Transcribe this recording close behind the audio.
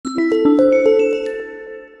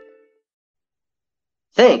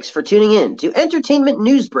Thanks for tuning in to Entertainment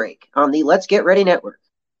News Break on the Let's Get Ready Network.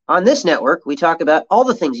 On this network, we talk about all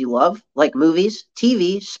the things you love, like movies,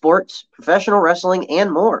 TV, sports, professional wrestling,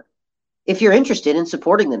 and more. If you're interested in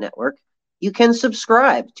supporting the network, you can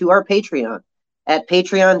subscribe to our Patreon at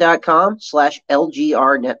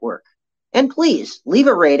patreon.com/LGR Network. And please leave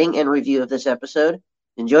a rating and review of this episode.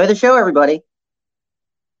 Enjoy the show, everybody.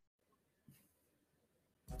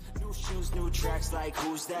 New shoes, new tracks, like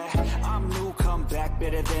who's that? I'm new, come back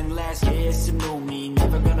better than last. Yeah, it's a new me,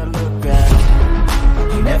 never gonna look back.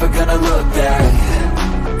 Never gonna look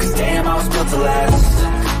back. Cause damn, I was built to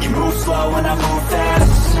last. You move slow and I move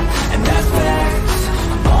fast, and that's facts.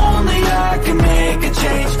 Only I can make a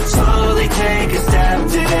change. Slowly take a step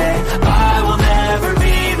today. I will never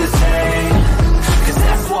be the same. Cause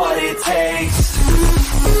that's what it takes.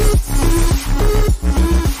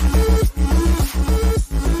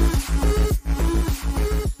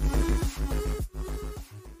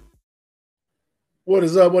 What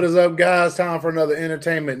is up, guys? Time for another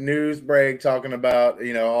entertainment news break, talking about,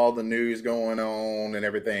 all the news going on and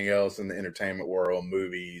everything else in the entertainment world,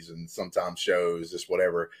 movies and sometimes shows, just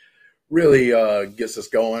whatever really gets us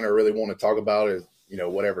going or really want to talk about is,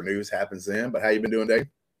 whatever news happens then. But how you been doing, Dave?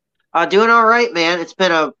 Doing all right, man. It's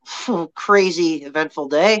been a crazy, eventful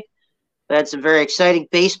day. I had some very exciting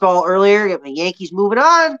baseball earlier. Got my Yankees moving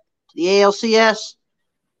on to the ALCS,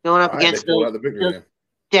 going up against the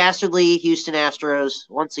dastardly Houston Astros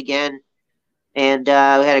once again. And we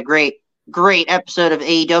had a great episode of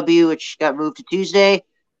AEW, which got moved to Tuesday.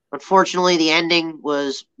 Unfortunately, the ending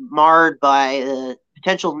was marred by the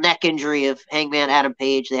potential neck injury of Hangman Adam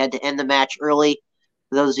Page. They had to end the match early.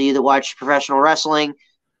 For those of you that watch professional wrestling,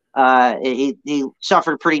 he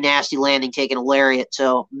suffered a pretty nasty landing, taking a lariat.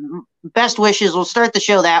 So best wishes. We'll start the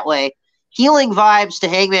show that way. Healing vibes to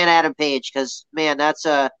Hangman Adam Page, because, man, that's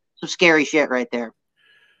some scary shit right there.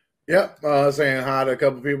 Yep, saying hi to a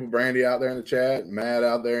couple people. Brandy out there in the chat, Matt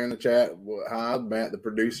out there in the chat. Hi, Matt, the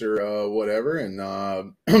producer, whatever. And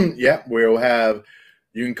yeah, we'll have.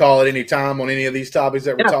 You can call at any time on any of these topics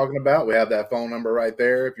that we're talking about. We have that phone number right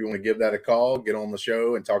there. If you want to give that a call, get on the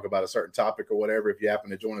show and talk about a certain topic or whatever. If you happen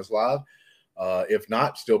to join us live, if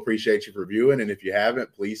not, still appreciate you for viewing. And if you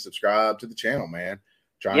haven't, please subscribe to the channel, man.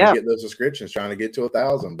 Trying to get those subscriptions, trying to get to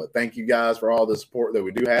 1,000. But thank you guys for all the support that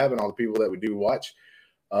we do have and all the people that we do watch.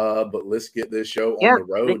 But let's get this show on the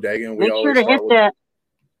road, Dagan.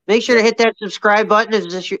 Make sure to hit that subscribe button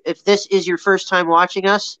if this is your first time watching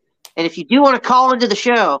us. And if you do want to call into the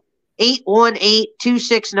show,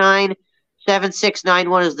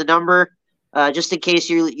 818-269-7691 is the number. Just in case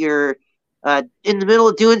you're in the middle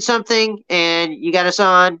of doing something and you got us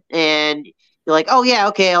on and you're like, oh yeah,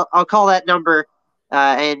 okay, I'll call that number.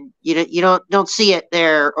 And you don't see it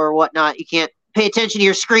there or whatnot. You can't pay attention to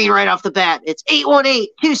your screen right off the bat. It's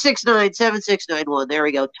 818-269-7691. There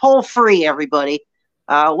we go. Toll free, everybody.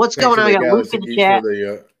 What's going on? I got Luke in the chat.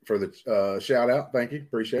 For the shout out. Thank you.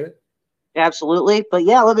 Appreciate it. Absolutely. But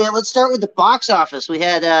yeah, let's start with the box office. We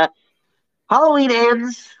had Halloween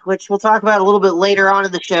Ends, which we'll talk about a little bit later on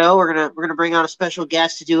in the show. We're gonna bring on a special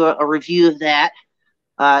guest to do a review of that.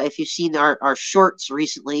 If you've seen our shorts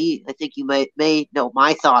recently, I think you may know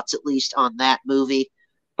my thoughts at least on that movie.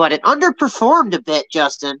 But it underperformed a bit,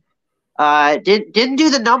 Justin. Didn't do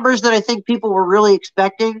the numbers that I think people were really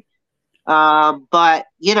expecting. But,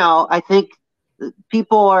 I think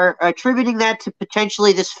people are attributing that to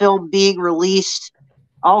potentially this film being released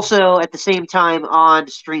also at the same time on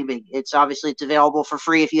streaming. It's available for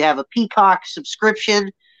free if you have a Peacock subscription.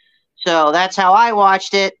 So that's how I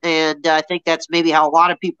watched it, and I think that's maybe how a lot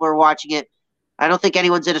of people are watching it. I don't think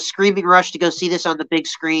anyone's in a screaming rush to go see this on the big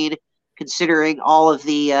screen, considering all of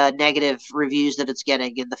the negative reviews that it's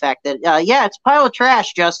getting and the fact that, it's a pile of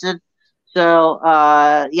trash, Justin. So,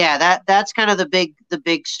 that's kind of the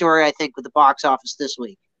big story, I think, with the box office this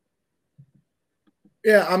week.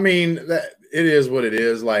 Yeah, I mean, it is what it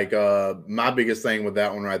is. Like, my biggest thing with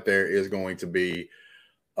that one right there is going to be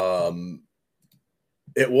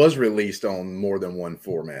it was released on more than one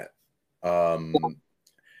format. And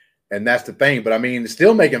that's the thing. But, I mean,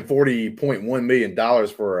 still making $40.1 million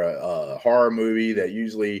for a horror movie that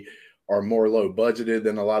usually are more low budgeted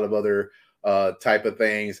than a lot of other type of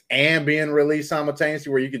things, and being released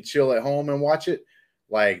simultaneously where you can chill at home and watch it.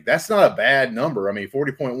 Like, that's not a bad number. I mean,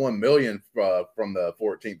 40.1 million from the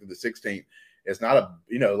 14th to the 16th. It's not a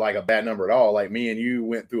bad number at all. Like, me and you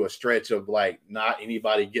went through a stretch of like not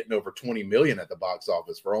anybody getting over 20 million at the box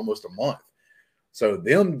office for almost a month. So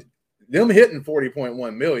them hitting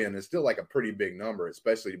 40.1 million is still like a pretty big number,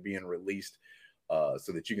 especially being released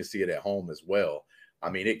so that you can see it at home as well.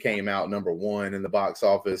 I mean, it came out number one in the box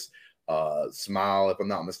office. Smile, if I'm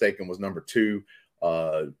not mistaken, was number 2.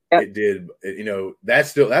 Yep. It did, you know,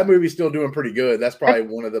 that movie's still doing pretty good. That's probably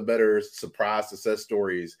one of the better surprise success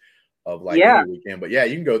stories of like any weekend. But yeah,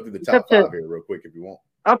 you can go through the top 5 here real quick if you want.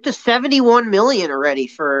 Up to 71 million already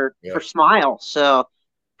for Smile. So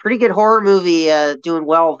pretty good horror movie doing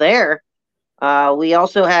well there. We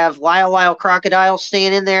also have Lyle Lyle Crocodile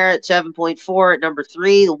staying in there at 7.4 at number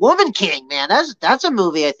 3. The Woman King, man, that's a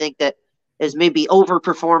movie I think that is maybe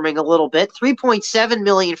overperforming a little bit. 3.7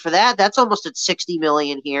 million for that. That's almost at 60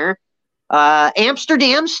 million here.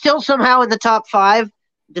 Amsterdam still somehow in the top 5,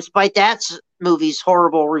 despite that movie's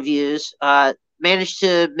horrible reviews. Managed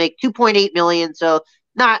to make 2.8 million, so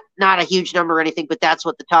not a huge number or anything, but that's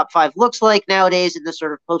what the top 5 looks like nowadays in this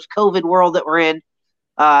sort of post-COVID world that we're in.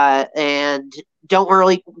 And don't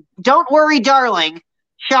worry, darling.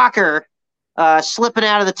 Shocker, slipping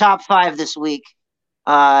out of the top 5 this week.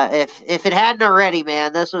 If it hadn't already,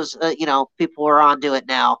 man, this was people are onto it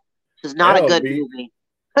now. This is not a good movie.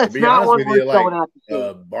 It's not one worth going out to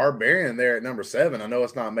see. Barbarian there at number 7. I know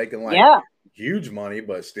it's not making huge money,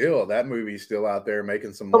 but still, that movie's still out there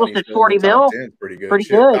making some money. Almost at 40 mil. Pretty good. Pretty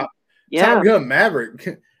good. Top Gun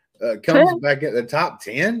Maverick comes back at the top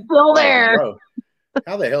 10. Still there. Bro,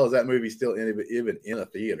 how the hell is that movie still even in a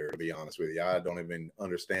theater? To be honest with you, I don't even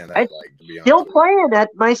understand that. To be honest, still playing at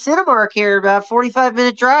my Cinemark here, about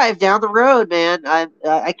 45-minute drive down the road. Man,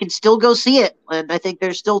 I can still go see it, and I think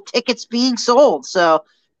there's still tickets being sold. So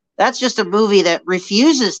that's just a movie that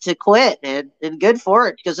refuses to quit, and good for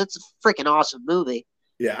it because it's a freaking awesome movie.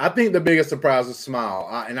 Yeah, I think the biggest surprise is Smile,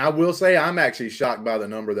 and I will say I'm actually shocked by the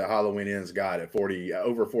number that Halloween Ends got at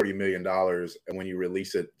over $40 million, and when you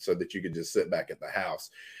release it so that you could just sit back at the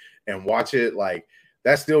house and watch it, like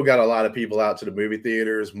that still got a lot of people out to the movie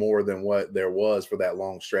theaters more than what there was for that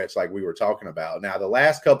long stretch, like we were talking about. Now, the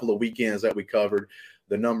last couple of weekends that we covered,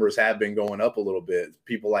 the numbers have been going up a little bit.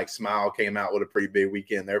 People like Smile came out with a pretty big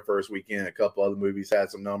weekend, their first weekend. A couple other movies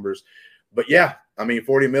had some numbers. But yeah, I mean,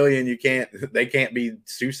 40 million, they can't be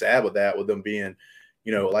too sad with that, with them being,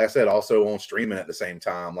 like I said, also on streaming at the same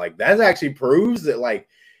time. Like that actually proves that, like,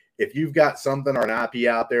 if you've got something or an IP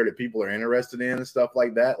out there that people are interested in and stuff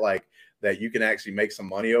like that, like that you can actually make some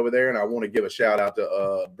money over there. And I want to give a shout out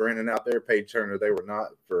to Brennan out there, Paige Turner. They were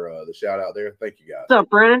not for the shout out there. Thank you guys. What's up,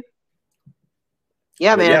 Brennan?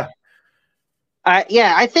 Yeah, man.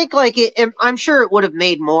 Yeah. I think I'm sure it would have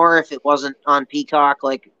made more if it wasn't on Peacock.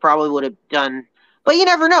 Like, probably would have done, but you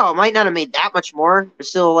never know. It might not have made that much more. It's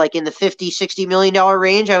still like in the $50-60 million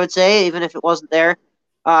range, I would say, even if it wasn't there.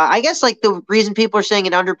 I guess like the reason people are saying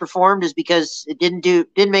it underperformed is because it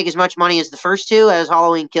didn't make as much money as the first two, as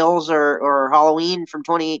Halloween Kills or Halloween from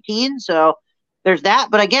 2018. So there's that.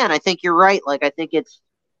 But again, I think you're right. Like, I think it's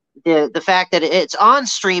the fact that it's on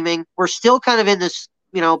streaming. We're still kind of in this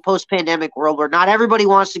post-pandemic world where not everybody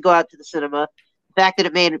wants to go out to the cinema. The fact that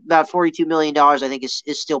it made about $42 million, I think,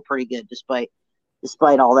 is still pretty good,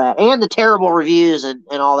 despite all that, and the terrible reviews and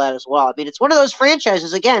all that as well. I mean, it's one of those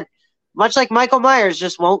franchises, again, much like Michael Myers,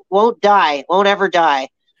 just won't die, won't ever die.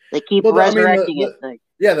 They keep resurrecting it.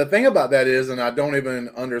 Yeah, the thing about that is, and I don't even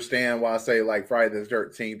understand why I say like Friday the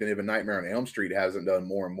 13th and even Nightmare on Elm Street hasn't done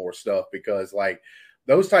more and more stuff, because like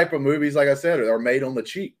those type of movies, like I said, are made on the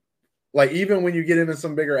cheap. Like, even when you get into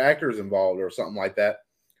some bigger actors involved or something like that,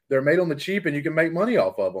 they're made on the cheap and you can make money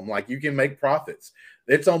off of them. Like, you can make profits.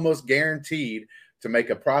 It's almost guaranteed to make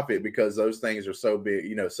a profit because those things are so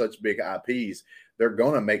big, such big IPs. They're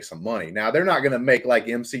going to make some money. Now, they're not going to make like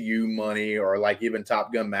MCU money or like even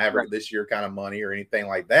Top Gun Maverick this year kind of money or anything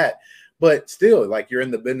like that. But still, like, you're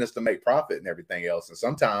in the business to make profit and everything else. And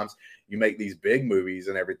sometimes you make these big movies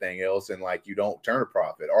and everything else, and like you don't turn a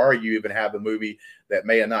profit, or you even have a movie that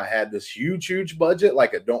may have not had this huge budget,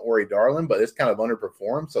 like a Don't Worry, Darling, but it's kind of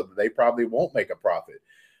underperformed, so that they probably won't make a profit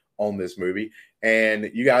on this movie.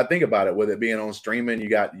 And you got to think about it, with it being on streaming, you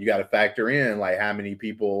got to factor in like how many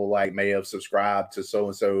people like may have subscribed to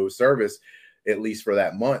so-and-so service, at least for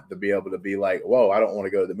that month, to be able to be like, whoa, I don't want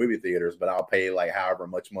to go to the movie theaters, but I'll pay like however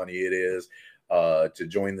much money it is to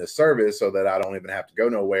join this service so that I don't even have to go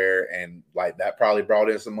nowhere. And like that probably brought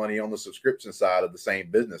in some money on the subscription side of the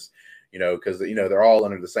same business, because they're all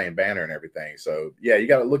under the same banner and everything. So yeah, you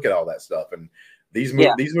got to look at all that stuff. And these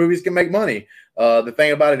movies can make money. The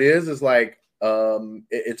thing about it is like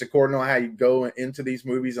it's according to how you go into these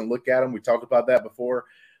movies and look at them. We talked about that before.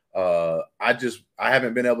 I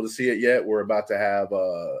haven't been able to see it yet. We're about to have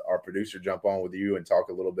our producer jump on with you and talk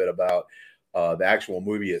a little bit about the actual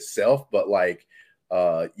movie itself. But like,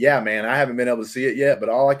 yeah, man, I haven't been able to see it yet, but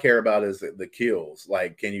all I care about is the kills.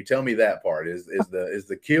 Like, can you tell me that part? Is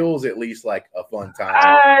the kills at least like a fun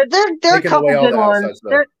time? There are a couple good ones.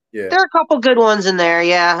 Yeah. There are a couple good ones in there,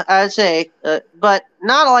 yeah, I'd say, but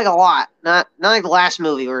not like a lot. Not like the last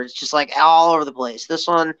movie where it's just like all over the place. This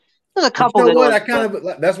one, there's a But you couple know good what? ones. I kind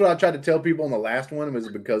of that's what I tried to tell people in the last one was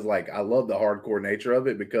because like I love the hardcore nature of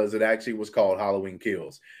it because it actually was called Halloween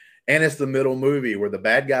Kills. And it's the middle movie where the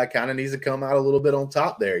bad guy kind of needs to come out a little bit on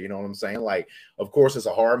top there. You know what I'm saying? Like, of course, it's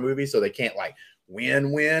a horror movie, so they can't like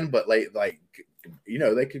win, but like you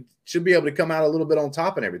know, they should be able to come out a little bit on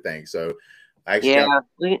top and everything. So I actually Yeah, got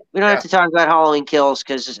we don't have yeah. to talk about Halloween Kills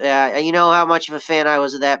because you know how much of a fan I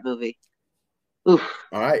was of that movie. Oof.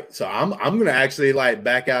 All right. So I'm gonna actually like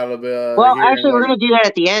back out of Well, here and actually, we're like going to do that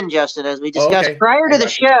at the end, Justin, as we oh, discussed okay. prior I to the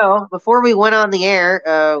got you. show. Before we went on the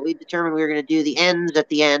air, we determined we were going to do the ends at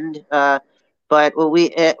the end. But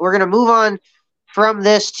we're going to move on from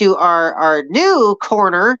this to our new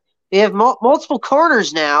corner. We have multiple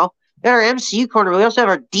corners now. We got our MCU corner. But we also have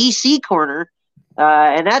our DC corner.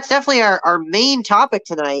 And that's definitely our main topic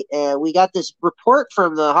tonight. We got this report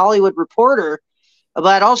from the Hollywood Reporter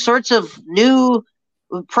about all sorts of new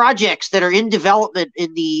projects that are in development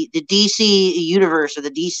in the DC universe or the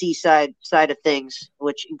DC side of things,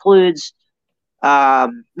 which includes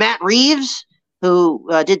Matt Reeves, who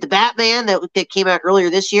did the Batman that came out earlier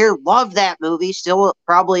this year. Loved that movie. Still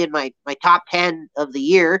probably in my top 10 of the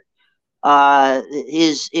year.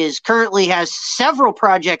 Is currently has several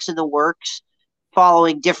projects in the works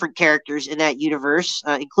following different characters in that universe,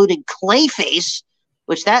 including Clayface,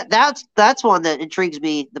 which that's one that intrigues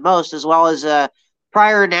me the most, as well as a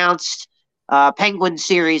prior announced Penguin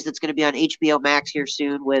series that's going to be on HBO Max here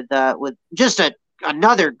soon with just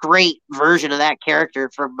another great version of that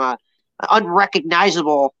character from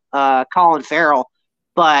unrecognizable Colin Farrell.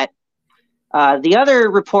 But the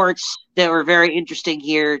other reports that were very interesting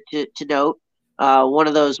here to note, one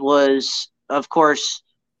of those was, of course,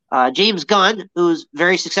 James Gunn, who's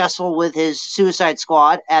very successful with his Suicide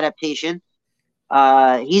Squad adaptation.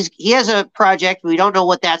 He has a project. We don't know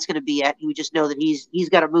what that's going to be yet. We just know that he's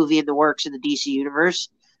got a movie in the works in the DC universe.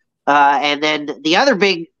 And then the other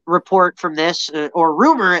big report from this, or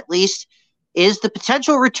rumor at least, is the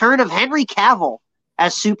potential return of Henry Cavill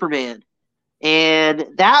as Superman. And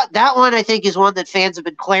that one I think is one that fans have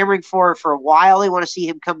been clamoring for a while. They want to see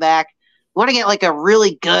him come back. Want to get like a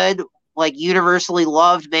really good, like universally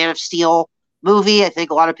loved Man of Steel movie. I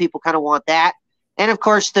think a lot of people kind of want that. And of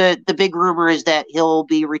course, the big rumor is that he'll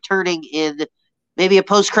be returning in maybe a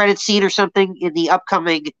post-credit scene or something in the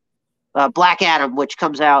upcoming Black Adam, which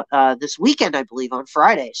comes out this weekend, I believe, on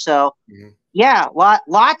Friday. So, yeah,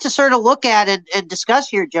 lot to sort of look at and discuss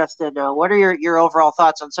here, Justin. What are your overall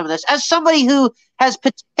thoughts on some of this? As somebody who has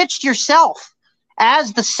pitched yourself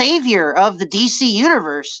as the savior of the DC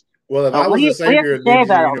universe. Well, if I was the savior of DC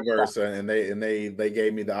DC Universe and they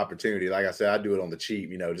gave me the opportunity, like I said, I'd do it on the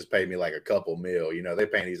cheap, you know, just pay me like a couple mil. You know, they're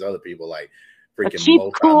paying these other people like freaking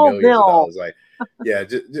multi-millions of dollars. Like, yeah,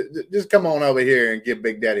 just come on over here and give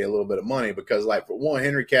Big Daddy a little bit of money because, like, for one,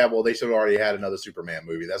 Henry Cavill, they should have already had another Superman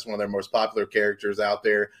movie. That's one of their most popular characters out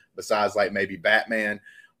there, besides like maybe Batman.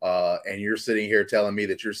 And you're sitting here telling me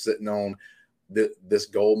that you're sitting on this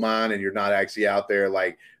gold mine and you're not actually out there,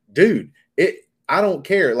 like, dude, I don't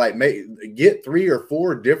care. Like, get 3 or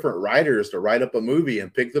 4 different writers to write up a movie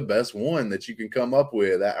and pick the best one that you can come up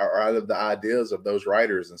with out of the ideas of those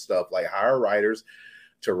writers and stuff. Like, hire writers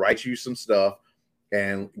to write you some stuff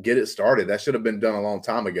and get it started. That should have been done a long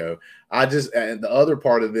time ago. And the other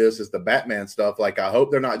part of this is the Batman stuff. Like, I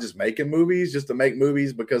hope they're not just making movies just to make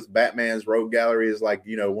movies because Batman's Rogue Gallery is like,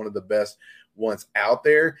 you know, one of the best ones out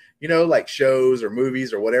there, you know, like shows or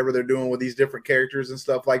movies or whatever they're doing with these different characters and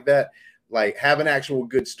stuff like that. Like, have an actual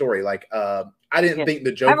good story. Like, I didn't think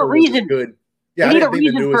the Joker was as good. Yeah, I didn't think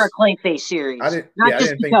the newest for a Clayface series. I didn't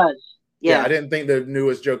think the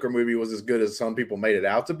newest Joker movie was as good as some people made it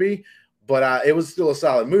out to be. But it was still a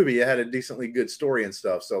solid movie. It had a decently good story and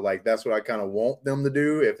stuff. So, like, that's what I kind of want them to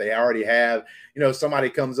do. If they already have, you know, somebody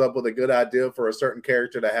comes up with a good idea for a certain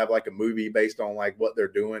character to have like a movie based on like what they're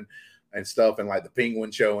doing and stuff, and like the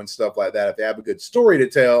Penguin show and stuff like that. If they have a good story to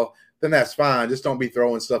tell, then that's fine. Just don't be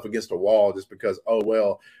throwing stuff against a wall just because, oh,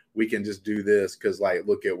 well, we can just do this because, like,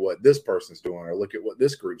 look at what this person's doing or look at what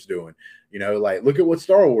this group's doing. You know, like, look at what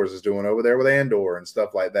Star Wars is doing over there with Andor and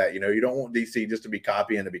stuff like that. You know, you don't want DC just to be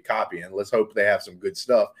copying. Let's hope they have some good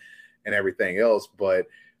stuff and everything else. But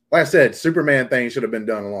like I said, Superman thing should have been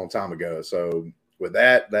done a long time ago. So with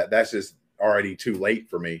that's just already too late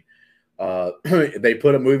for me. They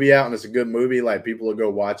put a movie out and it's a good movie. Like, people will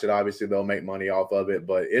go watch it. Obviously, they'll make money off of it,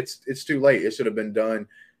 but it's too late. It should have been done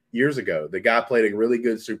years ago. The guy played a really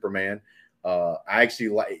good Superman. I actually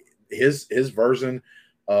like his version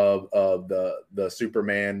of the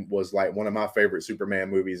Superman was like one of my favorite Superman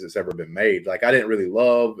movies that's ever been made. Like I didn't really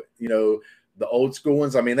love, the old school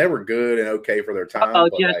ones. I mean, they were good and okay for their time. Oh,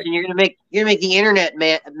 but Justin, like, you're gonna make the internet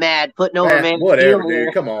mad putting over Man of whatever, Steel dude.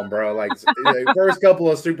 here. Come on, bro. Like the first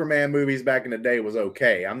couple of Superman movies back in the day was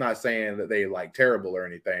okay. I'm not saying that they like terrible or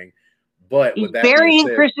anything, but He's with that being burying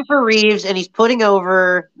said, Christopher Reeves and he's putting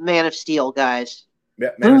over Man of Steel, guys.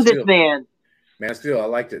 Man Boo of this Steel, man. Man of Steel, I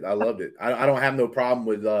liked it. I loved it. I don't have no problem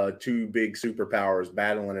with two big superpowers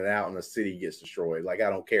battling it out and the city gets destroyed. Like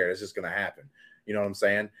I don't care. It's just gonna happen. You know what I'm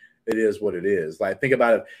saying? It is what it is. Like think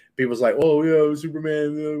about it. People's like, oh yeah,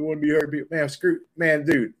 Superman wouldn't be hurt. Man,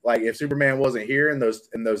 dude. Like if Superman wasn't here and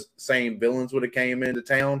those same villains would have came into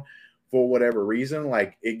town for whatever reason,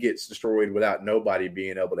 like it gets destroyed without nobody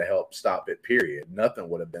being able to help stop it. Period. Nothing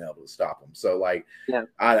would have been able to stop them. So like, yeah.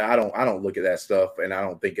 I don't look at that stuff, and I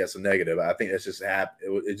don't think that's a negative. I think that's just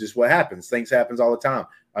it's just what happens. Things happens all the time.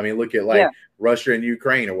 I mean, look at Russia and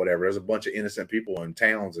Ukraine or whatever. There's a bunch of innocent people in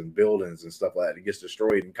towns and buildings and stuff like that. It gets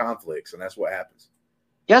destroyed in conflicts, and that's what happens.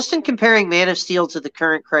 Justin comparing Man of Steel to the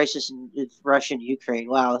current crisis in Russia and Ukraine.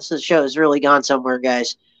 Wow, this show has really gone somewhere,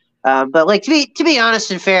 guys. But like to be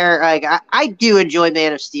honest and fair, like I do enjoy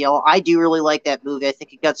Man of Steel. I do really like that movie. I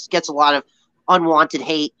think it gets a lot of unwanted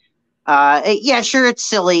hate. Yeah, sure, it's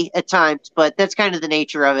silly at times, but that's kind of the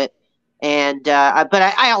nature of it. And but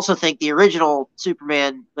I also think the original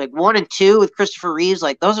Superman, like 1 and 2 with Christopher Reeves,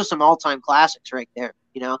 like those are some all-time classics right there.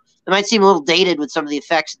 You know, they might seem a little dated with some of the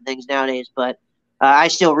effects and things nowadays, but I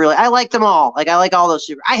still I like them all. Like I like all those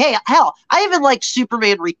hell, I even like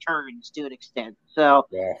Superman Returns to an extent. So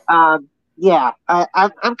yeah,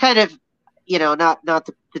 I'm kind of, not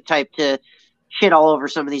the type to shit all over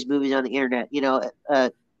some of these movies on the internet.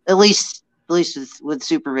 At least with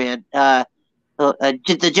Superman.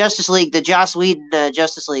 The Justice League, the Joss Whedon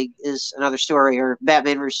Justice League is another story, or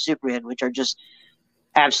Batman vs Superman, which are just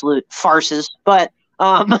absolute farces. But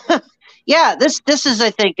yeah, this is, I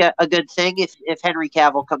think, a good thing if Henry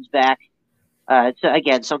Cavill comes back. It's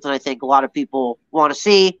again something I think a lot of people want to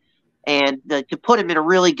see, and to put him in a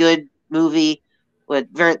really good movie with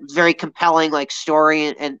very very compelling like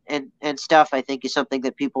story and stuff, I think is something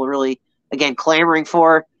that people are really again clamoring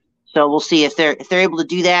for. So we'll see if they're able to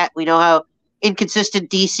do that. We know how inconsistent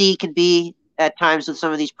DC can be at times with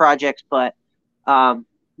some of these projects, but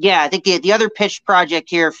yeah, I think the other pitched project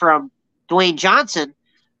here from Dwayne Johnson,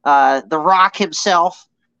 The Rock himself,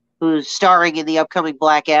 who's starring in the upcoming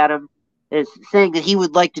Black Adam, is saying that he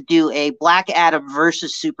would like to do a Black Adam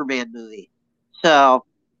versus Superman movie. So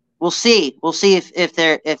we'll see if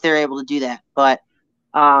they're able to do that. But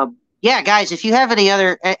yeah, guys, if you have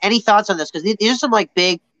any thoughts on this, because these are some like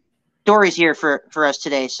big stories here for us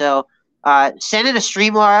today. So send in a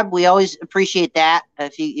Streamlab. We always appreciate that.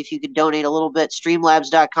 If you could donate a little bit,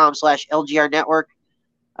 streamlabs.com/LGR network.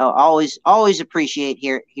 Always appreciate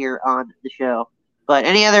here on the show. But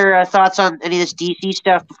any other thoughts on any of this DC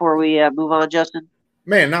stuff before we move on, Justin?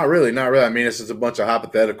 Man, not really. I mean, it's just a bunch of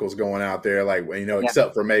hypotheticals going out there, like,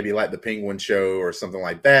 except for maybe like the Penguin show or something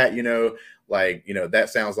like that, that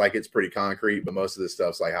sounds like it's pretty concrete, but most of this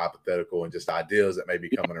stuff's like hypothetical and just ideas that may be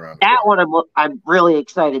coming around. That one I'm really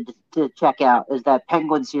excited to check out is that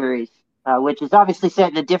Penguin series, which is obviously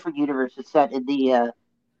set in a different universe. It's set in the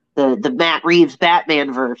Matt Reeves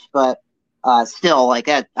Batman verse, but still, like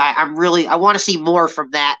that, I want to see more from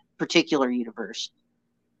that particular universe.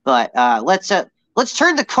 But let's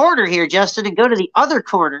turn the corner here, Justin, and go to the other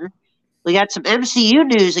corner. We got some MCU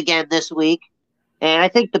news again this week, and I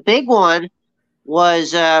think the big one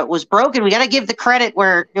was broken. We got to give the credit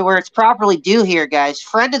where it's properly due here, guys.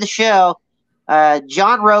 Friend of the show,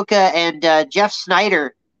 John Roca and Jeff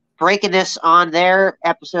Snyder, breaking this on their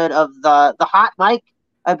episode of the Hot Mic,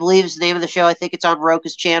 I believe is the name of the show. I think it's on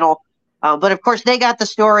Roca's channel. But of course, they got the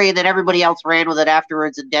story, and then everybody else ran with it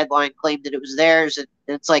afterwards. And Deadline claimed that it was theirs. And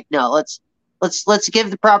it's like, no, let's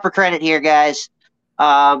give the proper credit here, guys.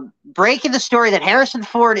 Breaking the story that Harrison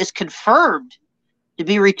Ford is confirmed to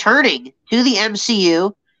be returning to the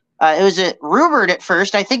MCU. It was rumored at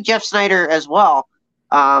first. I think Jeff Snyder as well.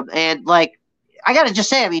 And like, I gotta just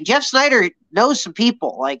say, I mean, Jeff Snyder knows some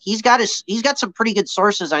people. Like, he's got some pretty good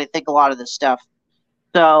sources. I think a lot of this stuff.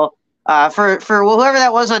 So. For whoever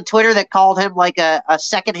that was on Twitter that called him like a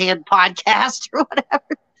secondhand podcast or whatever,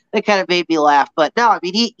 that kind of made me laugh. But no, I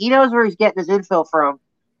mean, he knows where he's getting his info from.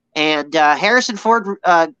 And Harrison Ford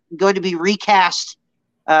going to be recast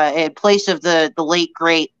in place of the late,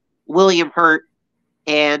 great William Hurt,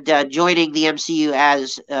 and joining the MCU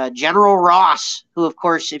as General Ross, who, of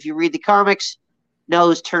course, if you read the comics,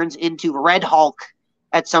 turns into Red Hulk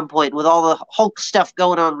at some point. With all the Hulk stuff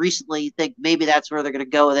going on recently, you think maybe that's where they're going to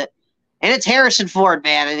go with it. And it's Harrison Ford,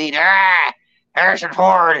 man. I mean, Harrison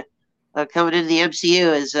Ford coming into the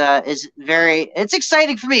MCU is very. It's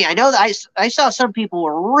exciting for me. I know that I saw some people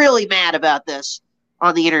were really mad about this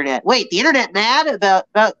on the internet. Wait, the internet mad about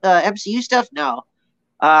MCU stuff? No.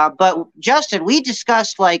 But Justin, we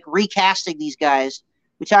discussed like recasting these guys.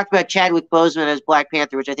 We talked about Chadwick Boseman as Black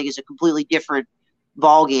Panther, which I think is a completely different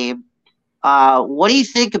ball game. What do you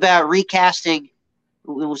think about recasting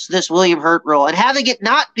this William Hurt role and having it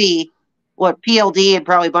not be what PLD and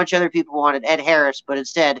probably a bunch of other people wanted, Ed Harris, but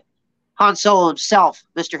instead Han Solo himself,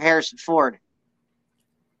 Mr. Harrison Ford?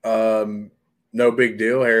 No big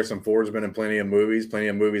deal. Harrison Ford's been in plenty of movies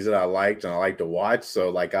that I liked and I like to watch. So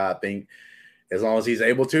like, I think as long as he's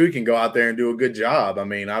able to, he can go out there and do a good job. I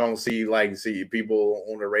mean, I don't see people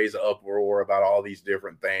want to raise an uproar about all these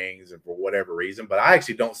different things and for whatever reason, but I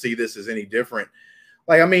actually don't see this as any different.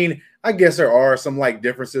 Like, I mean, I guess there are some like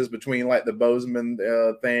differences between like the Boseman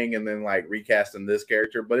thing and then like recasting this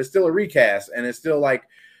character, but it's still a recast and it's still like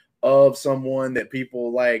of someone that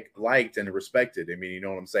people liked and respected. I mean, you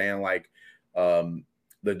know what I'm saying? Like,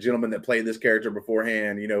 the gentleman that played this character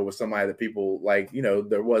beforehand, you know, was somebody that people like, you know,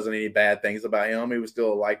 there wasn't any bad things about him. He was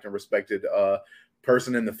still a liked and respected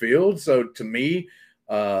person in the field. So to me,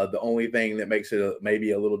 the only thing that makes it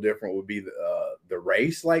maybe a little different would be the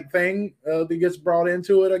race like thing that gets brought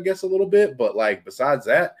into it, I guess, a little bit. But like, besides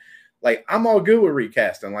that, like, I'm all good with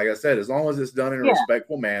recasting. Like I said, as long as it's done in a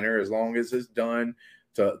respectful manner, as long as it's done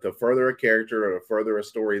to further a character or to further a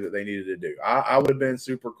story that they needed to do. I would have been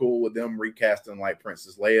super cool with them recasting like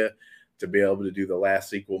Princess Leia to be able to do the last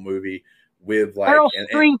sequel movie with like Meryl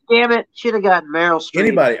Streep. Damn it, should have gotten Meryl Streep.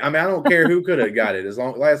 Anybody. I mean, I don't care who could have got it. As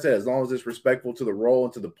long, like I said, as long as it's respectful to the role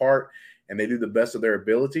and to the part, and they do the best of their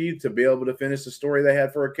ability to be able to finish the story they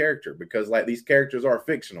had for a character. Because like these characters are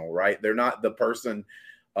fictional, right? They're not the person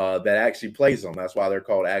that actually plays them. That's why they're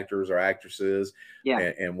called actors or actresses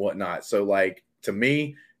and whatnot. So like, to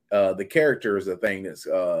me, the character is the thing that's,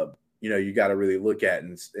 you know, you got to really look at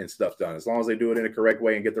and stuff done. As long as they do it in a correct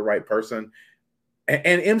way and get the right person.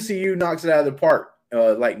 And MCU knocks it out of the park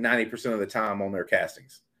like 90% of the time on their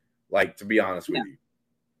castings. Like, to be honest with you.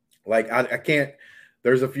 Like, I can't,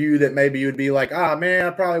 there's a few that maybe you'd be like, man, I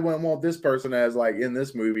probably wouldn't want this person as like in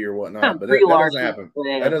this movie or whatnot. But that doesn't happen.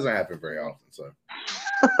 That doesn't happen very often. So,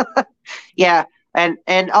 yeah.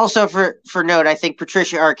 And also for note, I think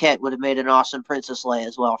Patricia Arquette would have made an awesome Princess Leia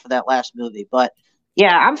as well for that last movie. But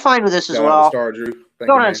yeah, I'm fine with this as well. Star Drew.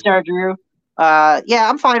 Going on, Star Drew. Yeah,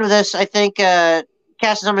 I'm fine with this. I think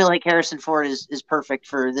casting somebody like Harrison Ford is perfect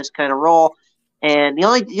for this kind of role. And the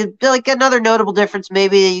only like another notable difference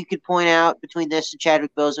maybe that you could point out between this and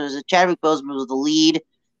Chadwick Boseman is that Chadwick Boseman was the lead.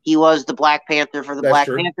 He was the Black Panther for the Black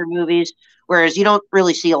Panther movies. Whereas you don't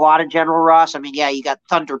really see a lot of General Ross. I mean, yeah, you got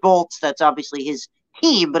Thunderbolts. That's obviously his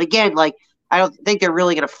team. But again, like, I don't think they're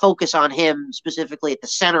really going to focus on him specifically at the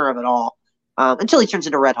center of it all until he turns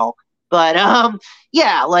into Red Hulk. But,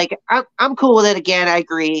 yeah, like, I'm cool with it. Again, I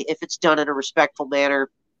agree. If it's done in a respectful manner,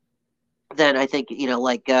 then I think, you know,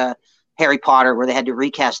 like Harry Potter, where they had to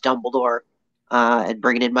recast Dumbledore and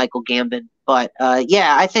bring in Michael Gambon. But,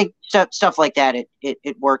 yeah, I think stuff like that,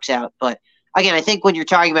 it works out. But, again, I think when you're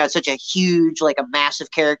talking about such a huge, like a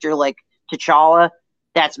massive character like T'Challa,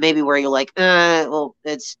 that's maybe where you're like, well,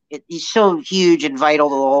 he's so huge and vital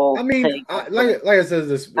to the whole thing. Like I said,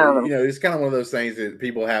 this, you know, it's kind of one of those things that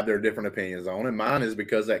people have their different opinions on. And mine is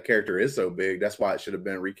because that character is so big, that's why it should have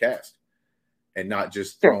been recast and not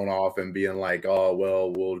just thrown off and being like, oh,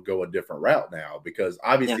 well, we'll go a different route now. Because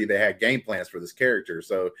obviously they had game plans for this character.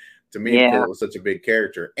 So to me, it was such a big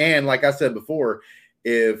character. And like I said before,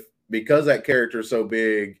 because that character is so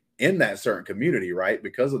big in that certain community, right?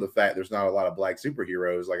 Because of the fact there's not a lot of Black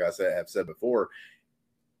superheroes, like I have said before,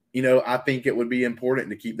 you know, I think it would be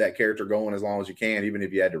important to keep that character going as long as you can, even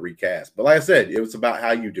if you had to recast. But like I said, it was about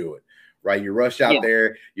how you do it, right? You rush out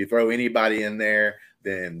there, you throw anybody in there,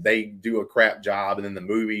 then they do a crap job, and then the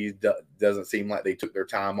movie doesn't seem like they took their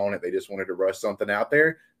time on it. They just wanted to rush something out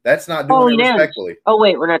there. That's not doing it respectfully. Oh,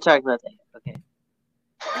 wait, we're not talking about that. Okay.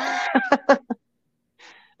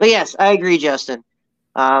 But yes, I agree, Justin.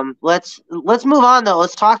 Let's move on though.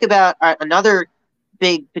 Let's talk about another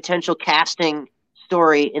big potential casting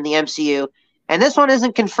story in the MCU, and this one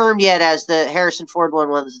isn't confirmed yet as the Harrison Ford one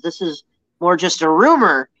was. This is more just a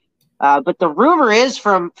rumor, but the rumor is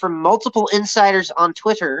from multiple insiders on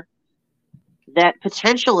Twitter that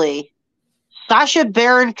potentially Sacha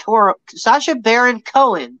Baron Cohen,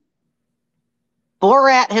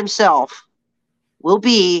 Borat himself, will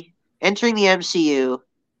be entering the MCU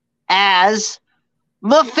as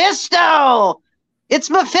Mephisto. It's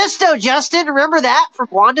Mephisto, Justin. Remember that from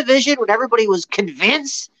WandaVision when everybody was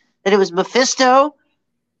convinced that it was Mephisto?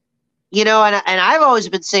 You know, and I've always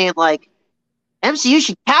been saying, like, MCU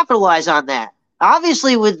should capitalize on that.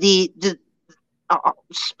 Obviously, with the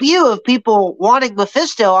spew of people wanting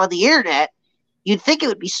Mephisto on the internet, you'd think it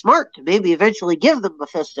would be smart to maybe eventually give them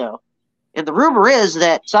Mephisto. And the rumor is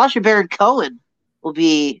that Sacha Baron Cohen will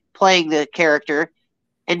be playing the character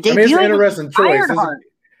and debuting it's an interesting choice. Ironheart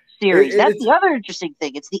series. That's the other interesting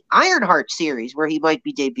thing. It's the Ironheart series where he might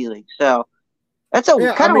be debuting. So that's a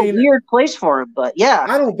a weird place for him, but yeah.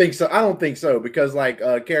 I don't think so. I don't think so because like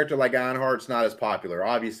a character like Ironheart's not as popular.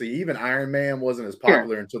 Obviously, even Iron Man wasn't as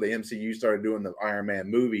popular until the MCU started doing the Iron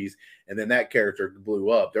Man movies, and then that character blew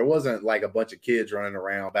up. There wasn't like a bunch of kids running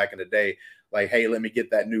around back in the day like, hey, let me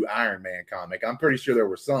get that new Iron Man comic. I'm pretty sure there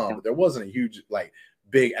were some, but there wasn't a huge like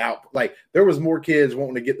big out. Like there was more kids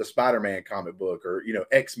wanting to get the Spider-Man comic book or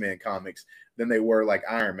X-Men comics than they were like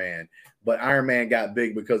Iron Man. But Iron Man got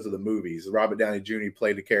big because of the movies. Robert Downey Jr.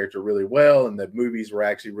 played the character really well, and the movies were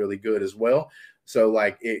actually really good as well. So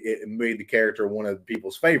like it made the character one of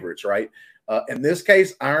people's favorites, right? In this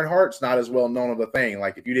case, Ironheart's not as well known of a thing.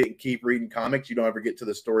 Like if you didn't keep reading comics, you don't ever get to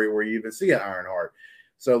the story where you even see an Ironheart.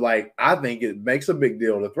 So like I think it makes a big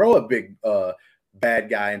deal to throw a big bad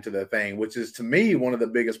guy into the thing, which is to me one of the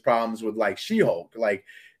biggest problems with like She-Hulk. Like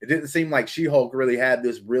it didn't seem like She-Hulk really had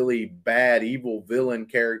this really bad evil villain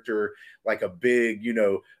character, like a big,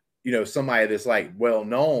 somebody that's like well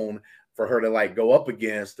known for her to like go up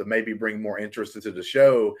against to maybe bring more interest into the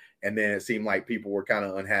show. And then it seemed like people were kind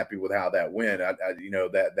of unhappy with how that went. I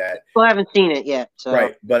Well, I haven't seen it yet, so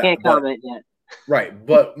right, but can't comment yet. Right,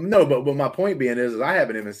 but my point being is I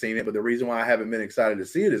haven't even seen it. But the reason why I haven't been excited to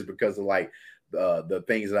see it is because of like the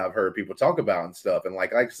things that I've heard people talk about and stuff. And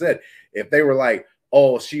like I said, if they were like,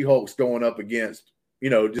 oh, She-Hulk's going up against,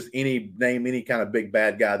 just any kind of big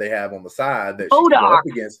bad guy they have on the side that she can go up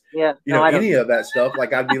against, any of that stuff,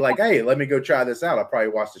 like I'd be like, hey, let me go try this out. I'll probably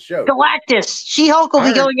watch the show. Galactus. She-Hulk will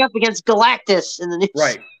be going up against Galactus in the news.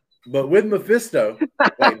 Right. But with Mephisto,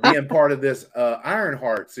 like being part of this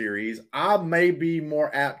Ironheart series, I may be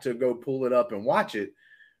more apt to go pull it up and watch it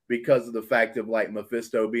because of the fact of like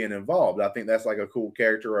Mephisto being involved. I think that's like a cool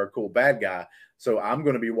character or a cool bad guy. So I'm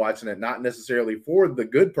going to be watching it not necessarily for the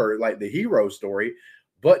good part, like the hero story,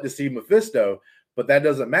 but to see Mephisto. But that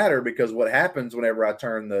doesn't matter because what happens whenever I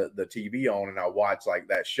turn the TV on and I watch like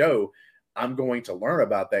that show, I'm going to learn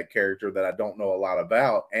about that character that I don't know a lot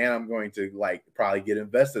about, and I'm going to like probably get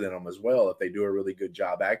invested in them as well if they do a really good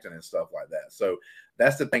job acting and stuff like that. So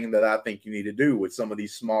that's the thing that I think you need to do with some of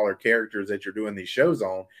these smaller characters that you're doing these shows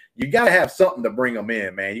on. You got to have something to bring them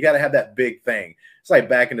in, man. You got to have that big thing. It's like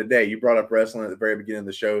back in the day, you brought up wrestling at the very beginning of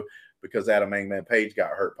the show because Adam Hangman Page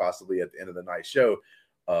got hurt possibly at the end of the night show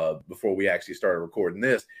before we actually started recording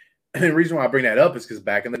this. And the reason why I bring that up is because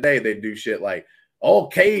back in the day, they do shit like all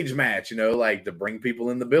cage match, like to bring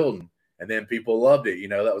people in the building. And then people loved it.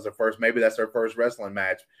 That was maybe that's their first wrestling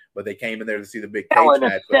match, but they came in there to see the big cage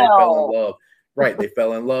match. But they fell in love. Right. They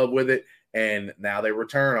fell in love with it. And now they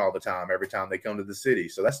return all the time, every time they come to the city.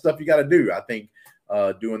 So that's stuff you got to do. I think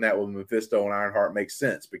doing that with Mephisto and Ironheart makes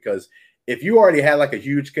sense because if you already had like a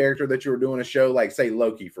huge character that you were doing a show, like say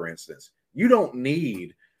Loki, for instance, you don't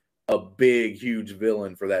need a big, huge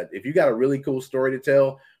villain for that. If you got a really cool story to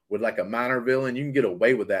tell, with like a minor villain, you can get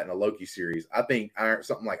away with that in a Loki series. I think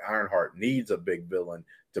something like Ironheart needs a big villain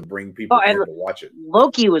to bring people in to watch it.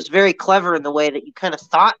 Loki was very clever in the way that you kind of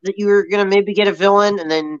thought that you were going to maybe get a villain,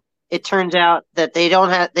 and then it turns out that they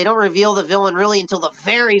don't reveal the villain really until the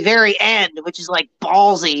very, very end, which is like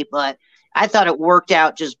ballsy. But I thought it worked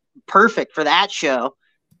out just perfect for that show.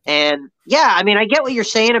 And yeah, I mean, I get what you're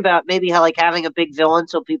saying about maybe how like having a big villain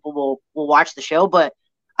so people will watch the show, but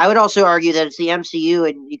I would also argue that it's the MCU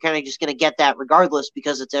and you're kind of just going to get that regardless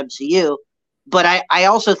because it's MCU. But I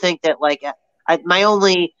also think that like my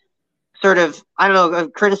only sort of, I don't know,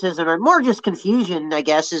 criticism or more just confusion, I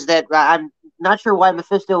guess, is that I'm not sure why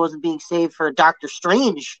Mephisto wasn't being saved for a Doctor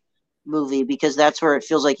Strange movie because that's where it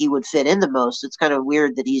feels like he would fit in the most. It's kind of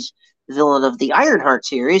weird that he's the villain of the Ironheart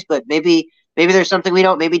series, but maybe there's something we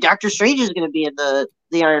don't. Maybe Doctor Strange is going to be in the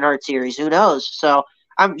Ironheart series. Who knows? So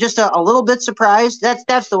I'm just a little bit surprised.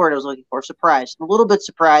 That's the word I was looking for. Surprised. I'm a little bit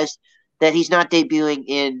surprised that he's not debuting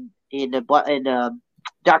in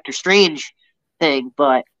Doctor Strange thing.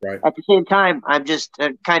 But at the same time, I'm just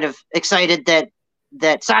kind of excited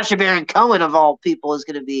that Sacha Baron Cohen of all people is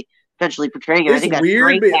going to be eventually portraying it. I think that's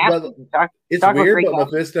weird. It's weird, but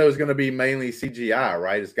Mephisto is going to, be mainly CGI,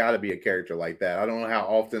 right? It's got to be a character like that. I don't know how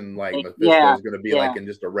often Mephisto is going to be like in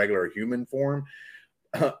just a regular human form,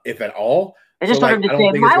 if at all. I just want him to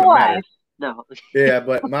say, my wife No. Yeah,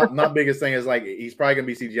 but my biggest thing is like he's probably gonna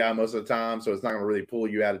be CGI most of the time, so it's not gonna really pull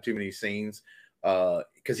you out of too many scenes.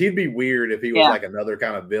 Because he'd be weird if he was like another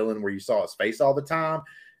kind of villain where you saw his face all the time,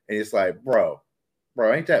 and it's like, bro,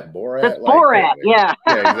 ain't that Borat? That's like, Borat, yeah.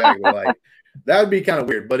 Yeah, exactly. Like that would be kind of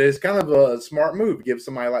weird, but it's kind of a smart move. Give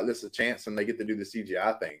somebody like this a chance, and they get to do the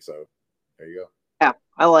CGI thing. So there you go. Yeah,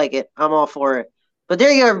 I like it. I'm all for it. But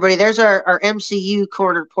there you go, everybody. There's our MCU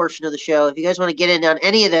corner portion of the show. If you guys want to get in on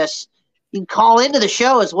any of this, you can call into the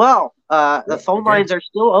show as well. The phone lines are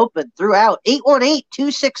still open throughout.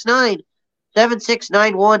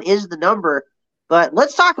 818-269-7691 is the number. But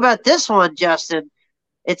let's talk about this one, Justin.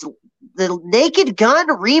 It's the Naked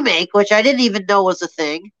Gun remake, which I didn't even know was a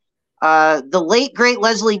thing. The late, great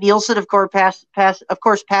Leslie Nielsen, of course,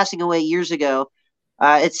 passing away years ago.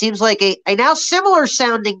 It seems like a now similar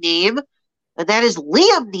sounding name, and that is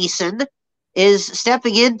Liam Neeson is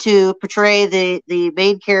stepping in to portray the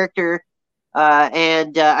main character,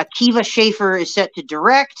 and Akiva Schaffer is set to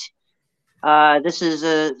direct. This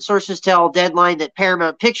is sources tell Deadline that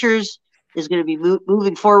Paramount Pictures is going to be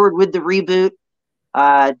moving forward with the reboot.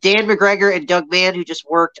 Dan McGregor and Doug Mann, who just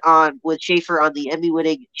worked with Schaffer on the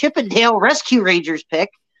Emmy-winning Chippendale Rescue Rangers pick,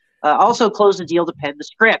 also closed the deal to pen the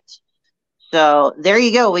script. So there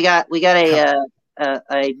you go. We got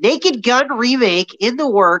a Naked Gun remake in the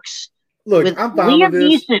works. Look, with I'm fine Liam with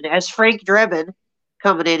this. Neeson as Frank Drebin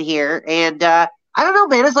coming in here, and I don't know,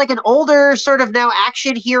 man. It's like an older sort of now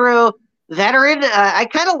action hero veteran. I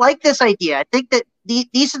kind of like this idea. I think that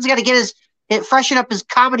Neeson's got to get freshen up his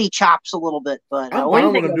comedy chops a little bit. But I'm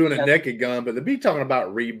fine with him doing a Naked Gun, but to be talking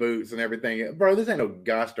about reboots and everything, bro, this ain't no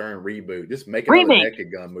gosh darn reboot. Just make another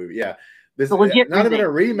Naked Gun movie. Yeah. This not even a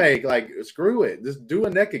remake. Like, screw it. Just do a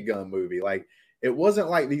Naked Gun movie. Like, it wasn't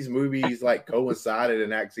like these movies like coincided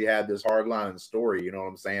and actually had this hardline story. You know what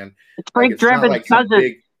I'm saying? It's Frank Drebin's cousin.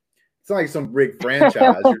 It's not like some big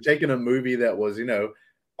franchise. You're taking a movie that was,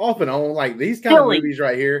 off and on. Like these kind of movies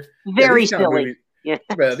right here. Very silly. Yeah,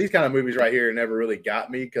 but these kind of movies right here never really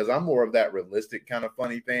got me because I'm more of that realistic kind of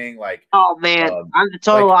funny thing. Like, oh man, I'm the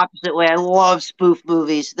total opposite way. I love spoof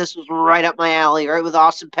movies. This was right up my alley, right with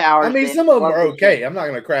Austin Powers. I mean, some of them are okay. I'm not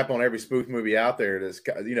going to crap on every spoof movie out there that's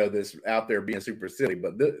this out there being super silly,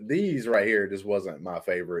 but these right here just wasn't my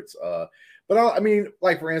favorites. But I mean,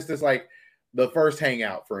 like for instance, like the first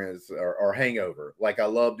Hangout, for instance, or Hangover. Like I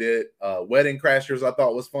loved it. Wedding Crashers I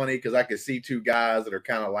thought was funny because I could see two guys that are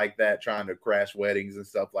kind of like that trying to crash weddings and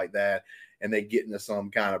stuff like that, and they get into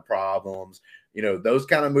some kind of problems. Those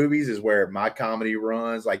kind of movies is where my comedy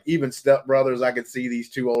runs. Like even Step Brothers, I could see these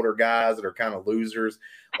two older guys that are kind of losers,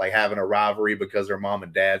 like having a rivalry because their mom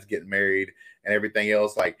and dad's getting married and everything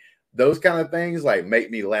else. Like those kind of things like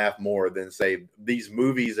make me laugh more than say these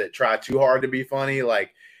movies that try too hard to be funny.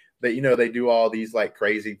 Like that, they do all these like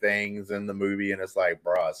crazy things in the movie, and it's like,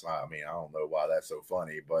 bro, it's not. I mean, I don't know why that's so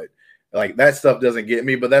funny, but like that stuff doesn't get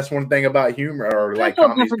me. But that's one thing about humor or like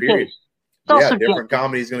comedies, period. Yeah, different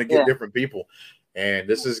comedy is going to get different people, and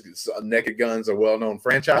this is Naked Gun's a well-known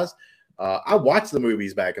franchise. I watched the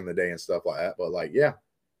movies back in the day and stuff like that, but like, yeah,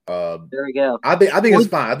 there we go. I think it's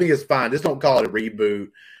fine. I think it's fine. Just don't call it a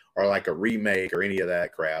reboot or like a remake or any of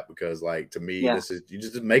that crap, because like to me, this is you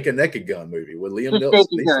just make a Naked Gun movie with Liam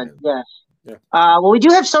Neeson. Yeah. Well, we do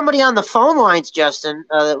have somebody on the phone lines, Justin,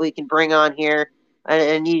 that we can bring on here,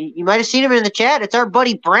 and you might have seen him in the chat. It's our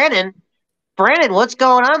buddy Brandon. Brandon, what's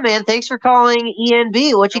going on, man? Thanks for calling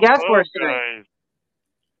ENB. What you got for us tonight? Guys.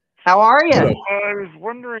 How are you? I was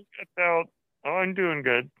wondering about. Oh, I'm doing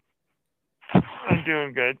good. I'm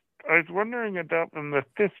doing good. I was wondering about the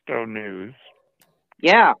Mephisto news.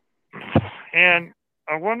 Yeah. And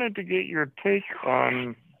I wanted to get your take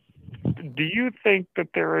on, do you think that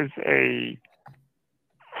there is a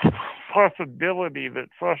possibility that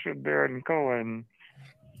Sacha Baron Cohen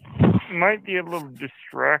might be a little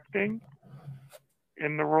distracting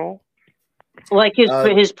in the role? Like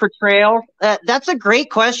his portrayal? That's a great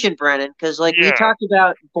question, Brennan, because like we talked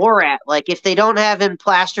about Borat. Like if they don't have him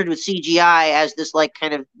plastered with CGI as this like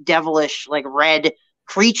kind of devilish like red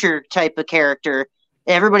creature type of character,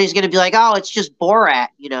 everybody's going to be like, oh, it's just Borat,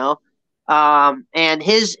 and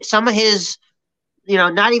some of his,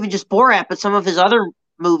 not even just Borat, but some of his other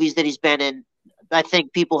movies that he's been in, I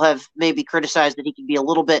think people have maybe criticized that he can be a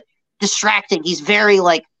little bit distracting. He's very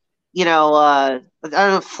like, I don't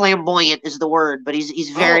know if flamboyant is the word, but he's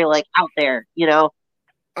very like out there,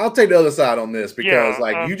 I'll take the other side on this because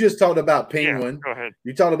you just talked about Penguin. Go ahead.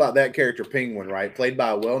 You talked about that character Penguin, right? Played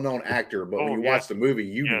by a well-known actor, but when you watch the movie,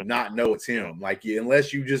 you do not know it's him. Like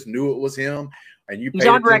unless you just knew it was him and you paid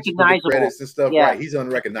attention to the credits and stuff, right? He's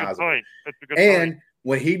unrecognizable. That's a good point.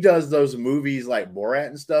 when he does those movies like Borat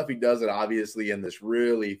and stuff, he does it obviously in this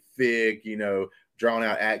really thick, drawn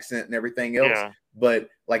out accent and everything else. Yeah. But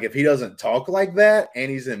like if he doesn't talk like that and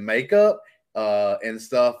he's in makeup and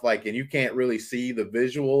stuff, like, and you can't really see the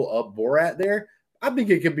visual of Borat there, I think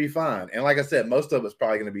it could be fine. And like I said, most of it's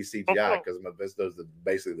probably going to be CGI because Mephisto's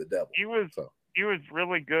basically the devil. He was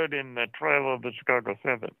really good in the Trial of the Chicago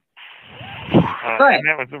 7. Right. And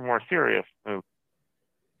that was a more serious movie.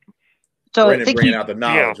 So Brendan bringing out the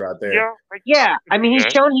knowledge right there. Yeah, I mean, he's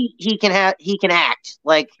shown he can act.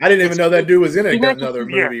 Like, I didn't even know that dude was in another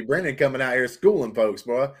movie. Yeah. Brendan coming out here schooling folks,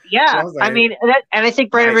 boy. Yeah, I mean, and I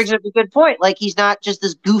think Brendan brings up a good point. Like, he's not just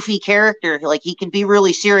this goofy character. Like, he can be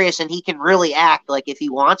really serious and he can really act. Like, if he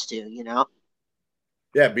wants to,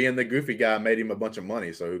 Yeah, being the goofy guy made him a bunch of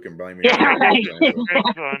money, so who can blame me? Yeah, right.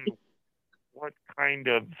 Depends on what kind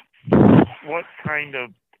of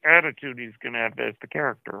attitude he's going to have as the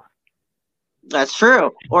character. That's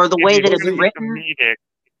true. Or the way that it's written. Comedic,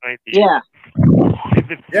 yeah.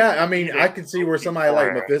 Yeah, I mean, I can see where somebody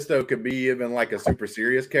like Mephisto could be even like a super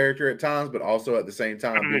serious character at times, but also at the same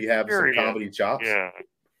time he have some comedy chops. Yeah.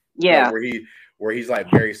 Yeah. Where he's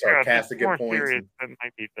like very sarcastic at points. Serious, that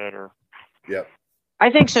might be better. Yep.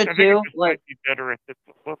 I think so too. It might be better if it's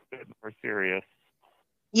a little bit more serious.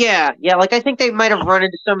 Yeah. Like I think they might have run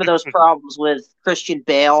into some of those problems with Christian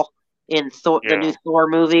Bale in the new Thor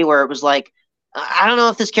movie, where it was like, I don't know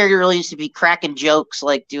if this character really needs to be cracking jokes,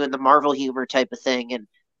 like doing the Marvel humor type of thing. And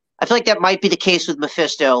I feel like that might be the case with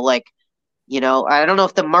Mephisto. Like, I don't know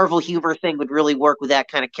if the Marvel humor thing would really work with that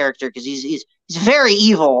kind of character, because he's very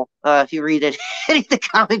evil. If you read any of the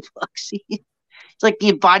comic books, it's like the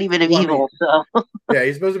embodiment of evil. So yeah,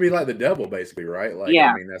 he's supposed to be like the devil, basically, right? Like,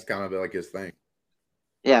 I mean, that's kind of like his thing.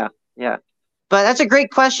 Yeah. But that's a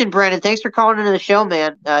great question, Brandon. Thanks for calling into the show,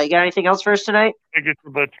 man. You got anything else for us tonight? Thank you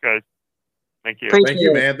so much, guys. Thank you. Thank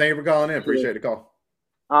you, man. Thank you for calling in. Appreciate the call.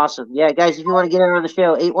 Awesome. Yeah, guys, if you want to get in on the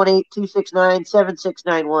show,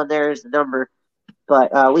 818-269-7691. There's the number.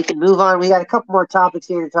 But we can move on. We got a couple more topics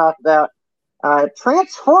here to talk about.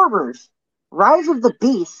 Transformers, Rise of the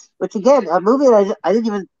Beast, which, again, a movie that I didn't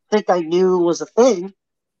even think I knew was a thing,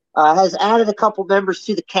 has added a couple members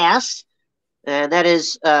to the cast. And that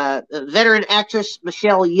is veteran actress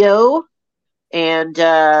Michelle Yeoh and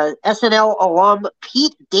SNL alum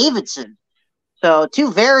Pete Davidson. So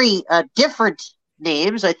two very different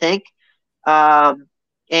names, I think, and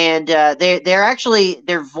they're actually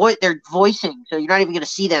they're voicing. So you're not even going to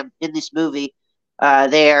see them in this movie.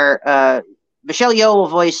 Michelle Yeoh will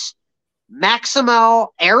voice Maximal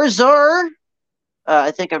Arizar. I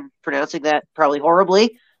think I'm pronouncing that probably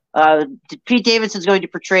horribly. Pete Davidson's going to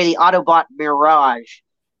portray the Autobot Mirage.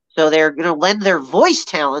 So they're going to lend their voice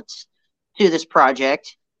talents to this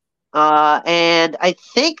project. And I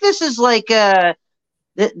think this is like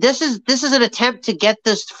this is an attempt to get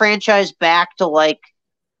this franchise back to like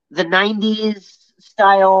the 90s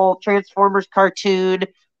style Transformers cartoon.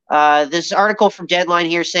 This article from Deadline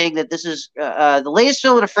here saying that this is the latest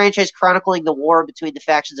film in a franchise chronicling the war between the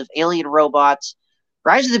factions of alien robots.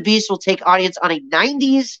 Rise of the Beast will take audience on a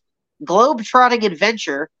 90s globe-trotting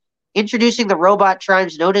adventure, introducing the robot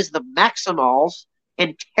tribes known as the Maximals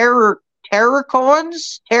and Terracons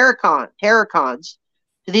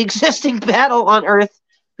to the existing battle on Earth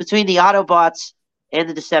between the Autobots and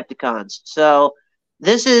the Decepticons. So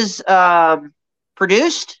this is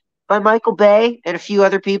produced by Michael Bay and a few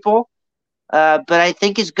other people, but I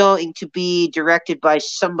think is going to be directed by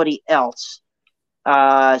somebody else.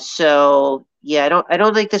 So yeah, I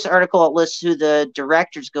don't think this article lists who the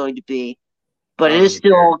director's going to be, but it is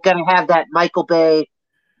still going to have that Michael Bay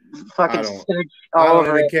fucking I don't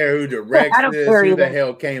even care who directs this, who the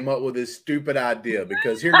hell came up with this stupid idea,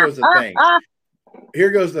 because here goes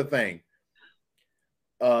the thing.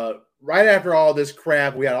 Right after all this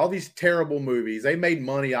crap, we had all these terrible movies. They made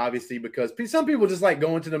money, obviously, because some people just like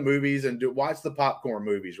going to the movies and watch the popcorn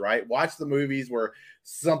movies, right? Watch the movies where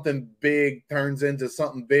something big turns into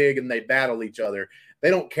something big and they battle each other. They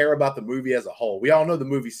don't care about the movie as a whole. We all know the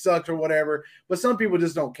movie sucked or whatever, but some people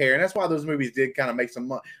just don't care. And that's why those movies did kind of make some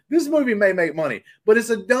money. This movie may make money, but it's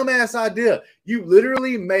a dumbass idea. You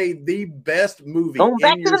literally made the best movie in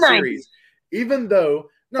your series. 90s. Even though,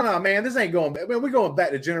 no, man, this ain't going back. We're going back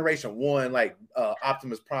to Generation 1, like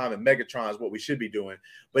Optimus Prime and Megatron is what we should be doing.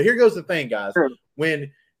 But here goes the thing, guys. Sure.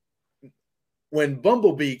 When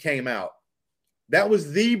Bumblebee came out, that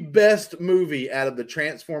was the best movie out of the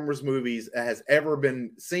Transformers movies that has ever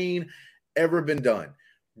been seen, ever been done.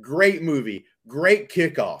 Great movie, great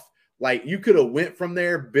kickoff. Like, you could have went from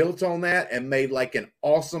there, built on that, and made like an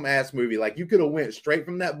awesome ass movie. Like, you could have went straight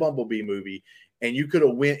from that Bumblebee movie and you could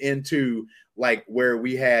have went into like where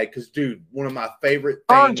we had, because dude, one of my favorite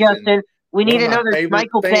Oh, things, Justin, we one need of my another favorite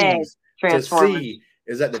Michael Bay things to Transformers. see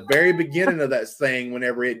is at the very beginning of that thing,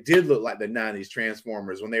 whenever it did look like the 90s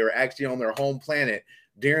Transformers, when they were actually on their home planet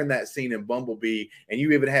during that scene in Bumblebee, and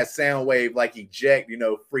you even had Soundwave like eject, you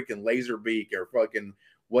know, freaking Laserbeak or fucking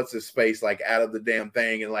what's his face like out of the damn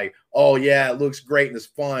thing, and like, oh yeah, it looks great and it's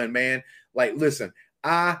fun, man. Like, listen,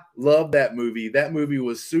 I love that movie. That movie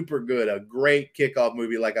was super good. A great kickoff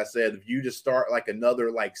movie. Like I said, if you just start like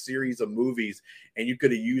another like series of movies and you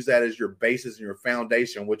could have used that as your basis and your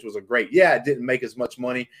foundation, which was a great, yeah, it didn't make as much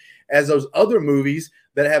money as those other movies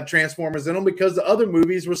that have Transformers in them, because the other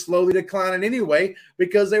movies were slowly declining anyway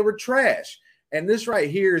because they were trash. And this right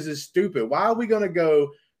here is just stupid. Why are we going to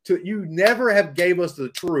go to, you never have gave us the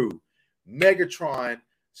true Megatron,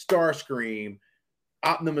 Starscream,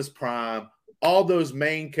 Optimus Prime, all those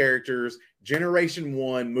main characters, Generation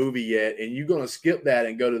 1 movie yet, and you're going to skip that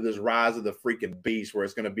and go to this Rise of the freaking Beast where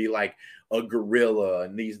it's going to be like a gorilla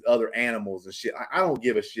and these other animals and shit. I don't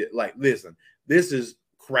give a shit. Like, listen, this is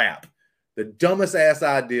crap. The dumbest ass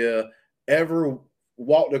idea ever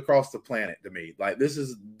walked across the planet to me. Like, this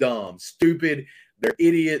is dumb, stupid. They're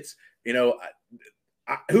idiots. You know,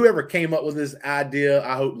 whoever came up with this idea,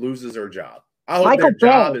 I hope loses their job. I hope Michael their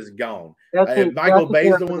job Bay. is gone. That's Michael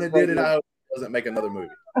Bay's the that's one that did it. I hope he doesn't make another movie.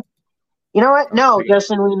 You know what? No,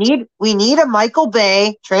 Justin, we need a Michael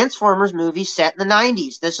Bay Transformers movie set in the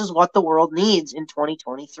 90s. This is what the world needs in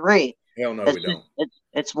 2023. Hell no, we don't.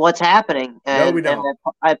 It's what's happening. And, no, we don't. And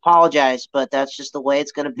I apologize, but that's just the way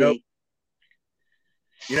it's going to be. Nope.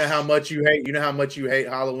 You know how much you hate. You know how much you hate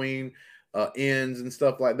Halloween ends and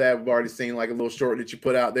stuff like that. We've already seen like a little short that you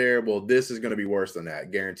put out there. Well, this is going to be worse than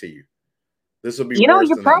that. Guarantee you. This will be. You know, worse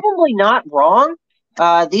you're than probably not wrong.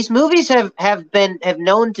 These movies have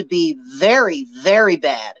known to be very, very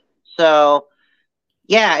bad. So,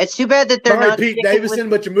 yeah, it's too bad that they're Sorry, not. Pete Davidson,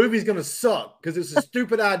 but your movie's going to suck because it's a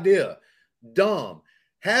stupid idea. Dumb.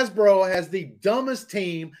 Hasbro has the dumbest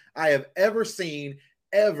team I have ever seen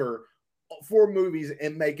ever for movies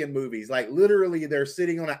and making movies. Like, literally, they're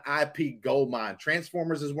sitting on an IP gold mine.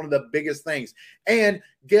 Transformers is one of the biggest things. And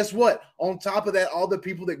guess what? On top of that, all the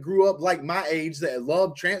people that grew up like my age that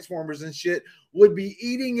love Transformers and shit would be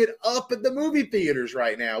eating it up at the movie theaters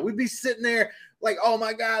right now. We'd be sitting there like, oh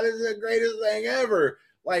my God, this is the greatest thing ever.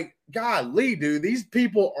 Like, golly, dude, these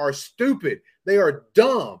people are stupid. They are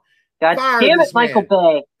dumb. God damn it, Michael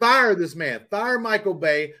Bay. Fire this man. Fire Michael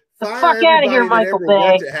Bay. The fuck out of here, Michael Bay.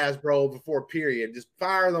 Worked at Hasbro before, period. Just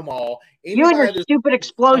fire them all. You and your stupid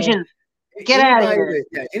explosions. Get out of here.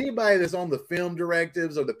 Anybody that's on the film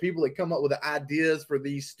directives or the people that come up with the ideas for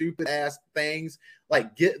these stupid ass things,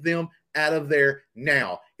 like, get them out of there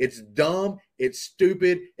now. It's dumb. It's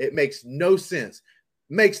stupid. It makes no sense.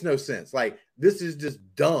 Makes no sense. Like, this is just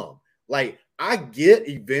dumb. Like, I get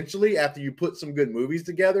eventually after you put some good movies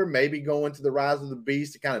together, maybe go into the Rise of the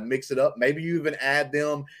Beast to kind of mix it up. Maybe you even add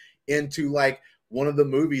them into like one of the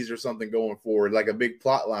movies or something going forward, like a big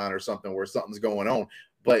plot line or something where something's going on.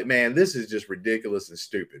 But man, this is just ridiculous and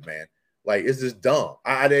stupid, man. Like, it's just dumb.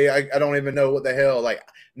 I don't even know what the hell. Like,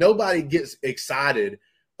 nobody gets excited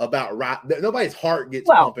about nobody's heart gets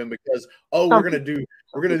pumping because we're gonna do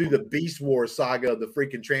the Beast Wars saga of the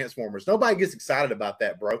freaking Transformers. Nobody gets excited about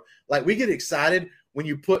that, bro. Like, we get excited when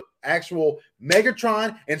you put actual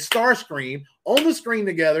Megatron and Starscream on the screen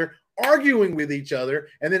together, arguing with each other,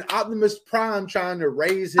 and then Optimus Prime trying to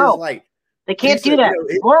raise his like. They can't do that.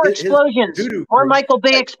 More explosions. More Michael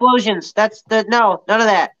Bay explosions. That's none of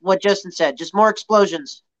that. What Justin said. Just more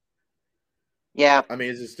explosions. Yeah. I mean,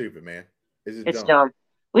 it's just stupid, man. It's dumb.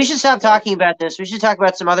 We should stop talking about this. We should talk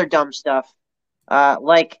about some other dumb stuff.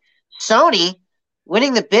 Like Sony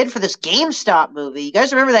winning the bid for this GameStop movie. You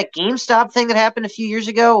guys remember that GameStop thing that happened a few years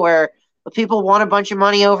ago where the people won a bunch of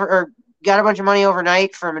money got a bunch of money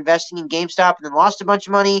overnight from investing in GameStop and then lost a bunch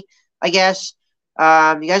of money, I guess.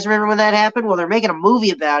 You guys remember when that happened? Well, they're making a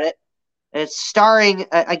movie about it. It's starring,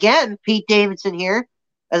 again, Pete Davidson here,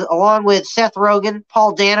 along with Seth Rogen,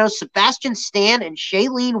 Paul Dano, Sebastian Stan, and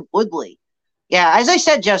Shailene Woodley. Yeah, as I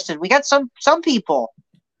said, Justin, we got some people.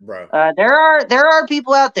 Bro. There are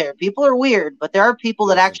people out there. People are weird, but there are people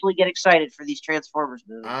that actually get excited for these Transformers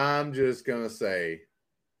movies. I'm just going to say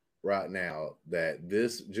right now that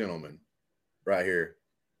this gentleman right here,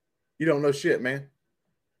 you don't know shit, man.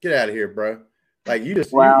 Get out of here, bro. Like, you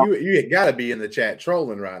just you got to be in the chat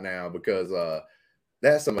trolling right now because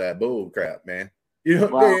that's some of that bull crap, man. You know,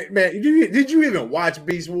 man, did you even watch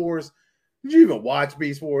Beast Wars? Did you even watch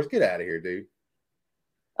Beast Wars? Get out of here, dude.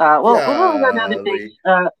 We're moving on to other things.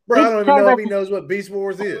 Bro, I don't even know if he knows what Beast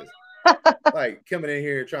Wars is. Like coming in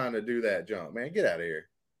here trying to do that junk, man. Get out of here.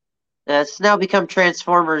 It's now become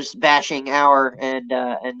Transformers bashing hour, and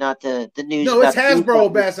not the news No, it's about the Hasbro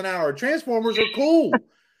GameStop. Bass an hour. Transformers are cool.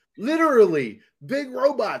 Literally, big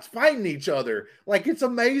robots fighting each other. Like it's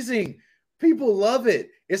amazing. People love it.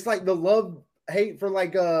 It's like the love hate for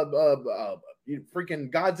like freaking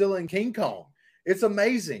Godzilla and King Kong. It's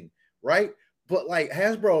amazing, right? But like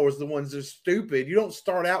Hasbro is the ones that are stupid. You don't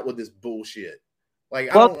start out with this bullshit. Like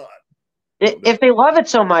I Well, don't. if they love it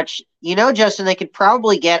so much, Justin, they could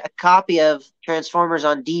probably get a copy of Transformers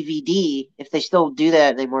on DVD if they still do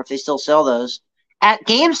that anymore, if they still sell those at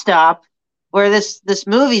GameStop, where this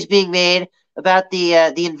movie's being made about the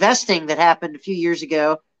investing that happened a few years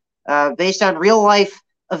ago, based on real life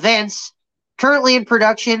events, currently in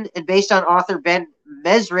production, and based on author Ben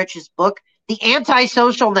Mesrich's book, The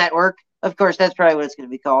Antisocial Network. Of course, that's probably what it's going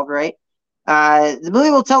to be called, right? The movie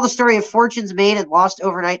will tell the story of fortunes made and lost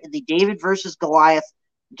overnight in the David versus Goliath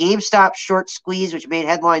GameStop short squeeze, which made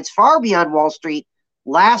headlines far beyond Wall Street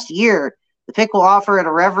last year. The pick will offer an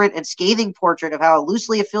irreverent and scathing portrait of how a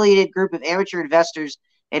loosely affiliated group of amateur investors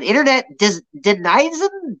and internet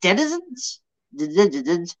denizens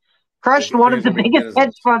crushed one of the biggest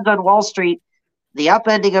hedge funds on Wall Street, the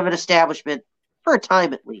upending of an establishment, for a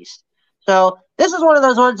time at least. So this is one of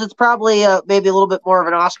those ones that's probably maybe a little bit more of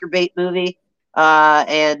an Oscar bait movie,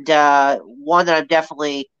 and one that I'm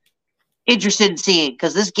definitely interested in seeing,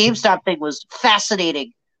 because this GameStop thing was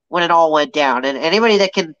fascinating when it all went down. And anybody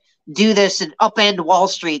that can do this and upend Wall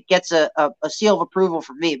Street gets a seal of approval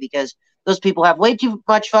from me, because those people have way too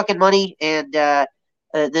much fucking money, and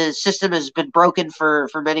the system has been broken for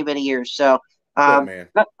many, many years. So Man.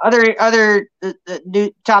 other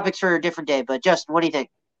new topics for a different day. But Justin, what do you think?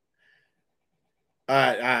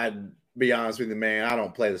 I'd be honest with you, man. I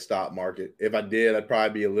don't play the stock market. If I did, I'd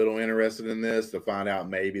probably be a little interested in this to find out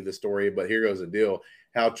maybe the story. But here goes the deal.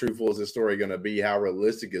 How truthful is this story going to be? How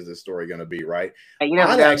realistic is this story going to be, right?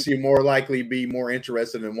 I'd actually more likely be more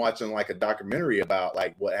interested in watching like a documentary about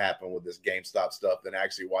like what happened with this GameStop stuff than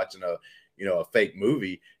actually watching a fake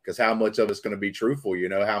movie, because how much of it's going to be truthful,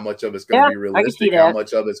 how much of it's going to be realistic, how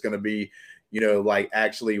much of it's going to be, like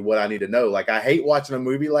actually what I need to know. Like I hate watching a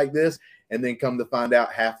movie like this and then come to find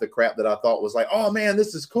out half the crap that I thought was like, oh man,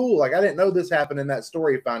 this is cool. Like I didn't know this happened in that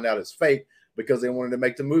story. Find out it's fake because they wanted to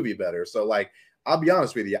make the movie better. So like, I'll be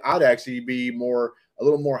honest with you, I'd actually be a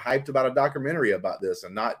little more hyped about a documentary about this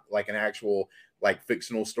and not like an actual like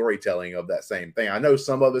fictional storytelling of that same thing. I know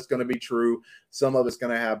some of it's going to be true. Some of it's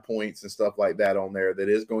going to have points and stuff like that on there that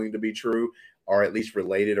is going to be true, or at least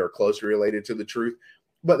related or closely related to the truth.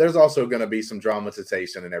 But there's also going to be some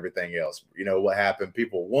dramatization and everything else. What happened?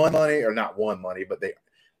 People won money, or not won money, but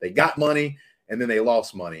they got money and then they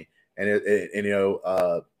lost money. And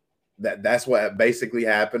that's what basically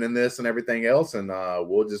happened in this and everything else. And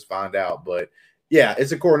we'll just find out. But yeah,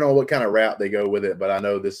 it's according on what kind of route they go with it. But I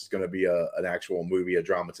know this is going to be an actual movie, a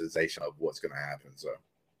dramatization of what's going to happen. So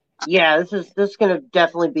yeah, this is going to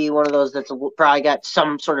definitely be one of those that's probably got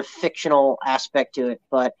some sort of fictional aspect to it.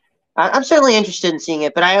 But I'm certainly interested in seeing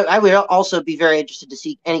it. But I would also be very interested to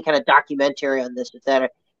see any kind of documentary on this if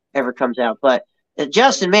that ever comes out. But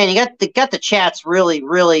Justin, man, you got the chats really,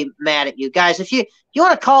 really mad at you guys. If you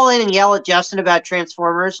want to call in and yell at Justin about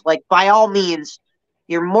Transformers, like by all means,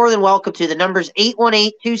 you're more than welcome to. The number's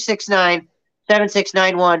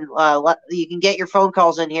 818-269-7691. You can get your phone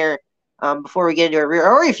calls in here before we get into it.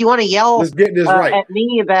 Or if you want to yell let's get this right. at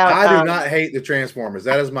me about... I do not hate the Transformers.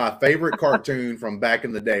 That is my favorite cartoon from back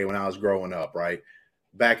in the day when I was growing up, right?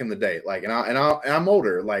 Back in the day. Like, and I'm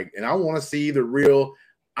older, like, and I want to see the real...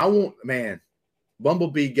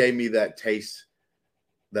 Bumblebee gave me that taste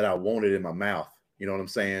that I wanted in my mouth. You know what I'm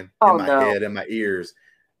saying? In my head, in my ears,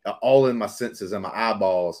 all in my senses, and my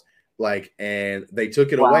eyeballs. Like, and they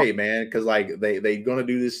took it away, man, because like they gonna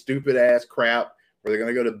do this stupid ass crap where they're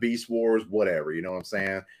gonna go to Beast Wars, whatever. You know what I'm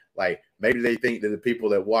saying? Like maybe they think that the people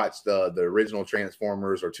that watched the original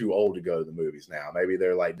Transformers are too old to go to the movies now. Maybe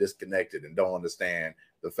they're like disconnected and don't understand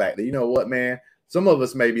the fact that, you know what, man, some of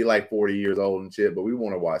us may be like 40 years old and shit, but we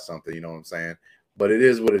want to watch something. You know what I'm saying? But it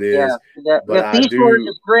is what it is. But Beast Wars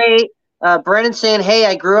is great. Brennan saying, "Hey,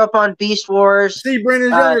 I grew up on Beast Wars." See,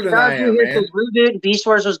 Brennan's younger than I am, man. Reboot. Beast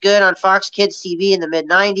Wars was good on Fox Kids TV in the mid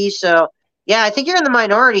 '90s. So, yeah, I think you're in the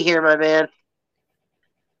minority here, my man.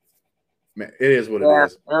 Man, it is what it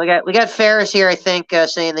is. Well, we got Ferris here, I think,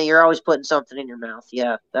 saying that you're always putting something in your mouth.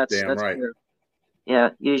 Yeah, that's right. True. Yeah,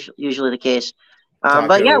 usually the case.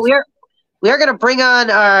 But yeah, we are going to bring on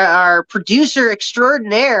our producer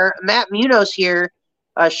extraordinaire, Matt Munoz here.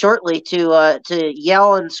 shortly to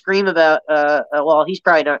yell and scream about. Well, he's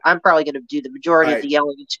probably not. I'm probably going to do the majority of the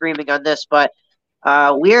yelling and screaming on this, but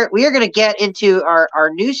we are going to get into our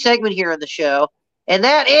new segment here on the show, and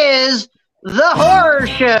that is the horror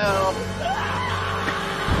show.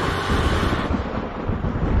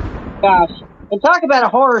 Gosh, and talk about a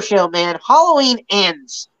horror show, man. Halloween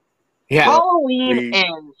ends. Yeah, Halloween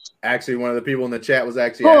ends. Actually, one of the people in the chat was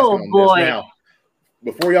actually asking on boy. this now.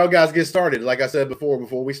 Before y'all guys get started, like I said before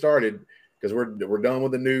we started, because we're done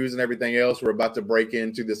with the news and everything else, we're about to break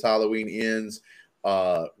into this Halloween Ends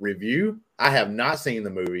review. I have not seen the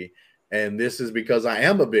movie, and this is because I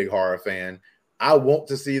am a big horror fan. I want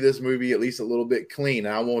to see this movie at least a little bit clean.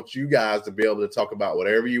 I want you guys to be able to talk about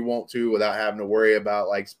whatever you want to without having to worry about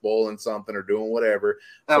like spoiling something or doing whatever.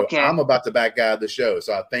 So I'm about to back out of the show.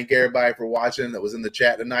 So I thank everybody for watching that was in the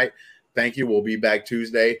chat tonight. Thank you. We'll be back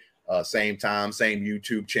Tuesday. Same time, same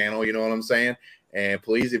YouTube channel, you know what I'm saying? And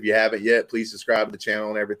please, if you haven't yet, please subscribe to the channel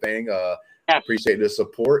and everything. Appreciate the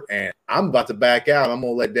support. And I'm about to back out. I'm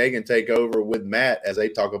going to let Dagan take over with Matt as they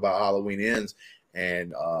talk about Halloween Ends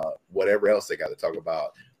and whatever else they got to talk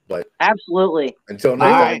about. But absolutely. Until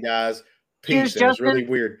next time, guys, peace. And it's really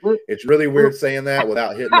weird. It's really weird saying that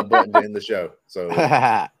without hitting the button to end the show. So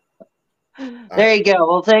there you go.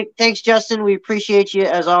 Well, thanks, Justin. We appreciate you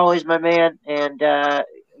as always, my man. And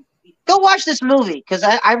go watch this movie because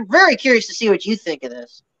I'm very curious to see what you think of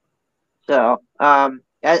this. So,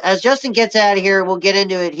 as Justin gets out of here, we'll get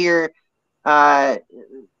into it here,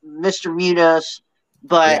 Mr. Munoz.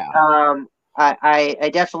 But I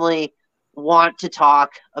definitely want to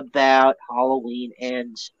talk about Halloween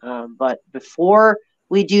Ends. But before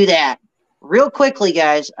we do that, real quickly,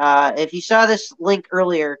 guys, if you saw this link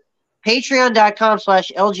earlier,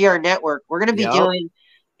 patreon.com/LGR Network, we're going to be doing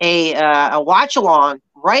a watch along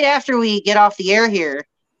right after we get off the air here.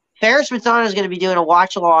 Ferris Mathana is going to be doing a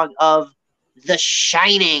watch along of The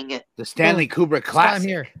Shining, the Stanley Kubrick classic. I'm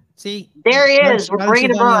here. See, there he is. We're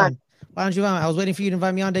bringing him on. Why don't you invite me? I was waiting for you to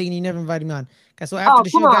invite me on, Day, and you never invited me on. Okay, so after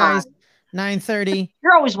the show, guys, 9:30.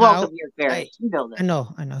 You're always welcome here, Ferris. You know that. I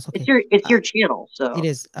know. It's okay. It's your channel, so it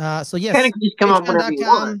is. So yes, you can just come on whenever you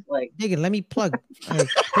want. Like, dig it. Let me plug.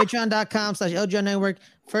 Patreon.com/LGR Network.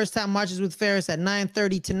 First time watches with Ferris at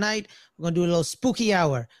 9:30 tonight. We're gonna do a little spooky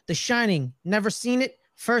hour. The Shining. Never seen it.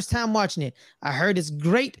 First time watching it. I heard it's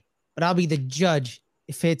great, but I'll be the judge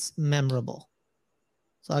if it's memorable.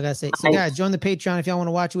 So I gotta say, so guys, join the Patreon if y'all want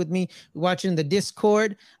to watch it with me. We're watching the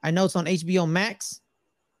Discord. I know it's on HBO Max.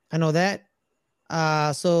 I know that.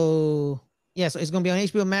 So it's gonna be on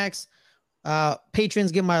HBO Max.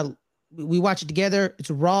 Patrons get we watch it together.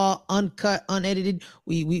 It's raw, uncut, unedited.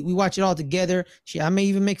 We watch it all together. I may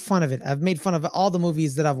even make fun of it. I've made fun of all the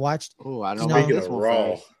movies that I've watched. Oh, I don't know. Speaking of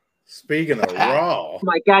raw. Speaking of raw. Oh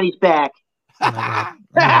my God, he's back. Oh my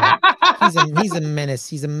God. He's a menace.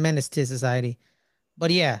 He's a menace to society.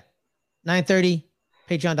 But yeah, 9:30,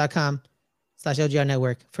 patreon.com/LGR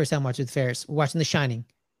Network. First time watch with Ferris. We're watching The Shining,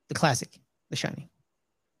 the classic, The Shining.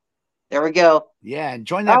 There we go. Yeah, and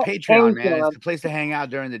join that Patreon, man. It's the place to hang out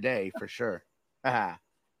during the day for sure. I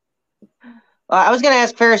was going to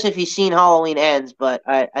ask Ferris if he's seen Halloween Ends, but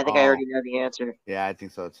I think I already know the answer. Yeah, I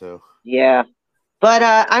think so too. Yeah. But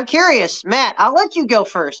I'm curious. Matt, I'll let you go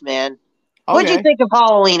first, man. Okay. What did you think of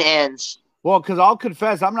Halloween Ends? Well, because I'll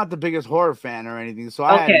confess, I'm not the biggest horror fan or anything, so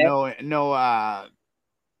I had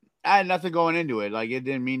I had nothing going into it. Like, it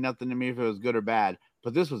didn't mean nothing to me if it was good or bad.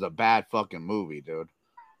 But this was a bad fucking movie, dude.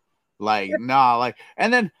 Like,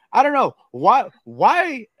 and then I don't know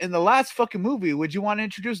why in the last fucking movie would you want to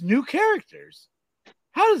introduce new characters?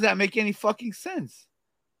 How does that make any fucking sense?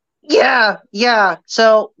 Yeah.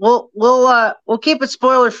 So we'll keep it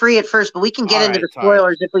spoiler free at first, but we can get into the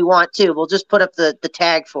spoilers if we want to. We'll just put up the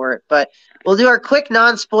tag for it, but we'll do our quick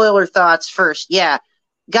non-spoiler thoughts first. Yeah,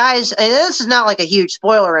 guys, and this is not like a huge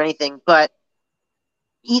spoiler or anything, but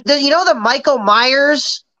you know the Michael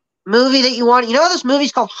Myers movie that you want. You know this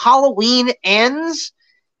movie's called Halloween Ends.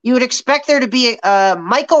 You would expect there to be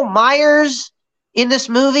Michael Myers in this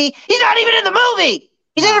movie. He's not even in the movie.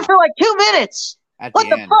 He's in it for like 2 minutes. What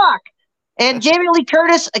the fuck? And Jamie Lee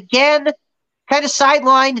Curtis, again, kind of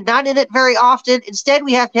sidelined, not in it very often. Instead,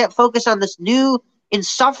 we have to focus on this new,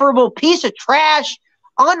 insufferable piece of trash,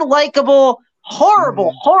 unlikable,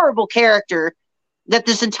 horrible character that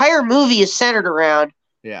this entire movie is centered around.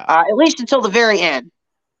 Yeah. At least until the very end.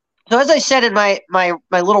 So as I said in my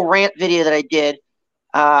little rant video that I did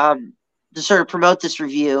to sort of promote this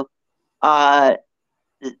review, I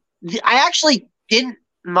actually didn't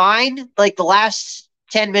mind like the last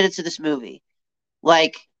 10 minutes of this movie.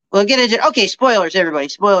 Like we'll get into spoilers, everybody.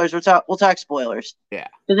 Spoilers. We'll talk spoilers. Yeah.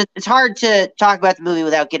 Because it's hard to talk about the movie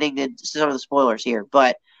without getting into some of the spoilers here,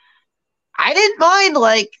 but I didn't mind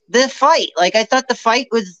like the fight. Like I thought the fight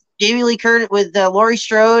with Jamie Lee Curtis with Laurie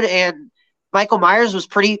Strode and Michael Myers was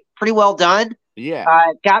pretty well done. Yeah.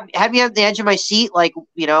 Had me on the edge of my seat, like,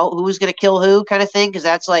 you know, who was going to kill who kind of thing, because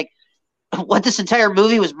that's like what this entire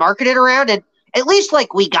movie was marketed around. And at least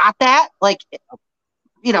like we got that. Like,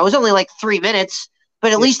 you know, it was only like 3 minutes,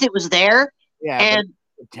 but at least it was there. Yeah. And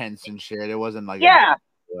tense and shit. It wasn't like it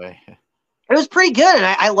was pretty good, and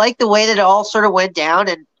I like the way that it all sort of went down.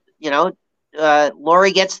 And you know,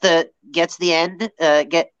 Laurie gets to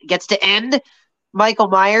end Michael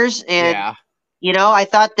Myers, and you know, I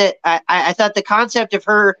thought that I thought the concept of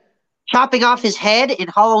her chopping off his head in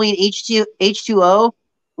Halloween H2O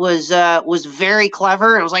was very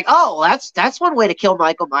clever. And I was like, oh, that's one way to kill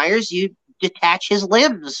Michael Myers. You detach his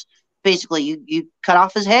limbs, basically. You cut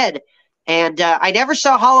off his head. And I never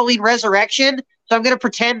saw Halloween Resurrection, so I'm going to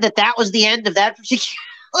pretend that was the end of that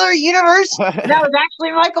particular universe. That was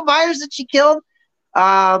actually Michael Myers that she killed.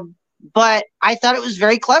 But I thought it was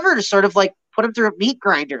very clever to sort of like put him through a meat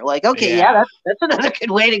grinder. Like, okay, that's another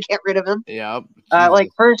good way to get rid of him. Yep. Like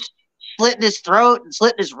first slitting his throat and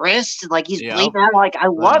slitting his wrist, and like he's bleeding out. Like I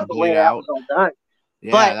love the way that was all done.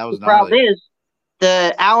 Yeah, but that was the problem is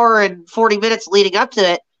the hour and 40 minutes leading up to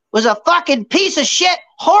it was a fucking piece of shit,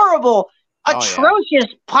 horrible,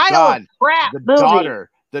 atrocious pile of crap movie.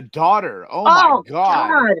 The daughter. Oh my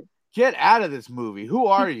God. Get out of this movie. Who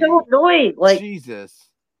are you? So annoying. Like Jesus.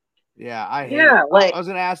 Yeah, I hate it. Like I was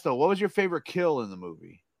gonna ask though, what was your favorite kill in the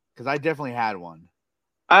movie? Because I definitely had one.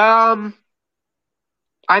 I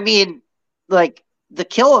mean, like the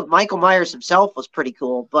kill of Michael Myers himself was pretty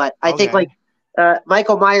cool, but I think like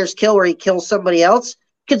Michael Myers' kill where he kills somebody else,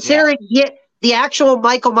 considering the actual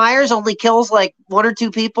Michael Myers only kills like 1 or 2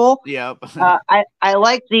 people. Yep. I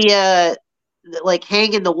like the like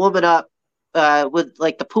hanging the woman up with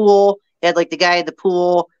like the pool. He had like the guy in the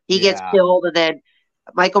pool. He gets killed, and then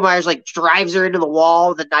Michael Myers like drives her into the wall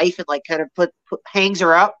with a knife and like kind of hangs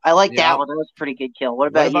her up. I like that one. That was a pretty good kill. What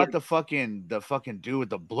about you? The fucking dude with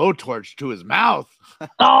the blowtorch to his mouth?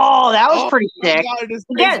 Oh, that was pretty sick. God, his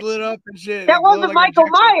face lit up and shit. That wasn't Michael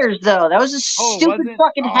Myers though. That was a stupid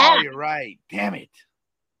fucking hack. Oh, you're right. Damn it.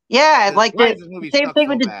 Yeah, and like the same thing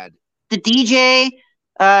with the DJ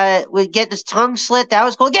with getting his tongue slit. That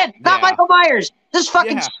was cool. Again, not Michael Myers. This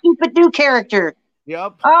fucking stupid new character.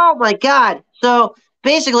 Yep. Oh my God. So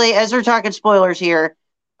basically, as we're talking spoilers here,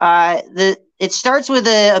 it starts with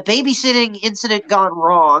a babysitting incident gone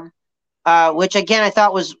wrong, which again I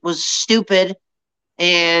thought was stupid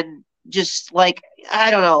and just like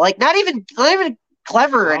I don't know, like not even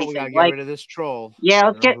clever or anything. We gotta get rid of this troll. Yeah,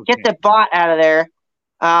 let's get the bot out of there.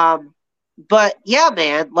 But yeah,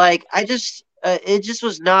 man, like I just it just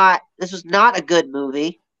was not. This was not a good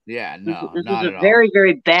movie. Yeah, no, this was a very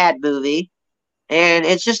very bad movie, and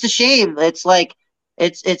it's just a shame. It's like.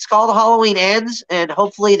 It's called Halloween Ends, and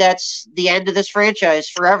hopefully that's the end of this franchise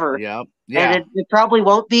forever. Yep. Yeah. And it probably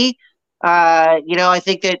won't be. You know, I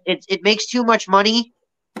think that it makes too much money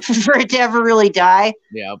for it to ever really die.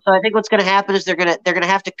 Yeah. So I think what's going to happen is they're gonna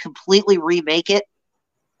have to completely remake it,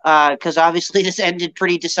 because obviously this ended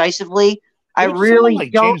pretty decisively. I really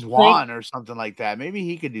like don't James Wan or something like that. Maybe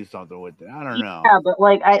he could do something with it. I don't know. Yeah, but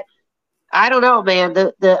like I don't know, man.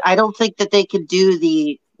 I don't think that they can do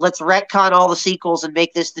the. Let's retcon all the sequels and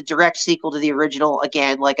make this the direct sequel to the original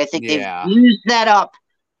again. Like I think they've used that up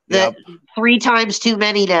 3 times too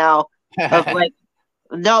many now. Of like,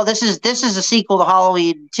 no, this is a sequel to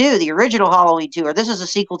Halloween 2, the original Halloween 2, or this is a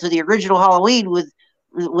sequel to the original Halloween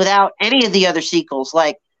without any of the other sequels.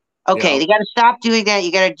 Like, okay, they got to stop doing that.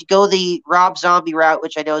 You got to go the Rob Zombie route,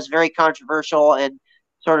 which I know is very controversial, and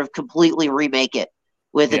sort of completely remake it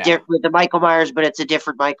with with the Michael Myers, but it's a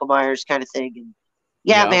different Michael Myers kind of thing. And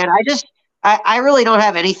yeah, man, I really don't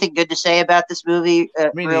have anything good to say about this movie.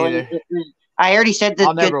 Me really, neither. I already said the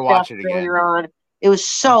I'll good never watch stuff it again. earlier on. It was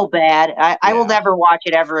so bad. I will never watch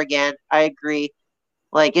it ever again. I agree.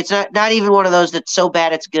 Like it's not even one of those that's so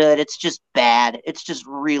bad it's good. It's just bad. It's just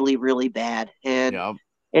really, really bad, and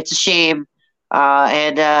it's a shame.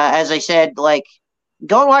 And as I said, like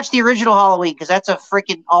go and watch the original Halloween because that's a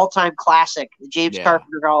freaking all-time classic. The James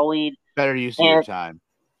Carpenter Halloween. Better use of your time.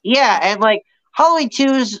 Yeah, and like. Halloween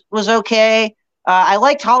 2 was okay. I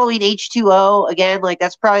liked Halloween H2O again. Like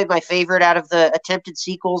that's probably my favorite out of the attempted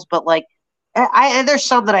sequels. But like, and there's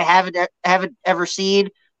some that I haven't ever seen.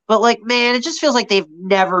 But like, man, it just feels like they've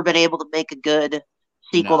never been able to make a good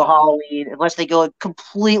sequel to Halloween unless they go a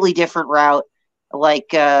completely different route, like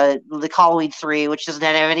Halloween 3, which doesn't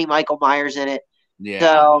have any Michael Myers in it. Yeah.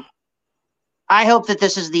 So I hope that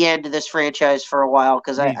this is the end of this franchise for a while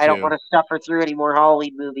because I don't want to suffer through any more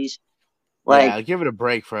Halloween movies. Like, yeah, give it a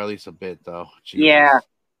break for at least a bit, though. Jesus. Yeah,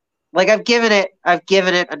 like I've given it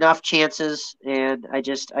enough chances, and I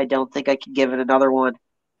don't think I can give it another one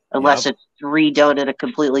unless it's redone in a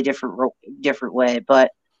completely different way.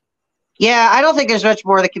 But yeah, I don't think there's much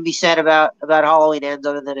more that can be said about Halloween Ends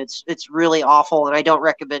other than it's really awful, and I don't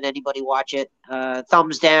recommend anybody watch it.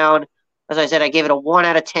 Thumbs down. As I said, I gave it a 1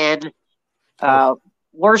 out of 10.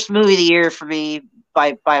 Worst movie of the year for me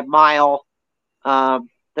by a mile.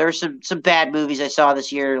 There were some bad movies I saw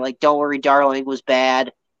this year, like Don't Worry, Darling was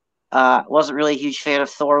bad. Wasn't really a huge fan of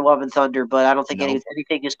Thor: Love and Thunder, but I don't think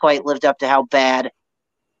anything has quite lived up to how bad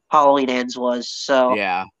Halloween Ends was. So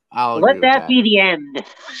yeah, I'll let that be the end.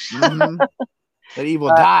 Mm-hmm. That evil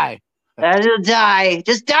die. That will die.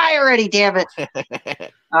 Just die already, damn it.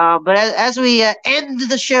 But as we end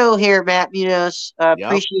the show here, Matt Munoz,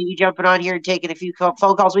 appreciate you jumping on here and taking a few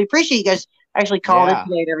phone calls. We appreciate you guys actually calling in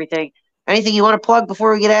today and everything. Anything you want to plug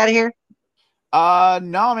before we get out of here?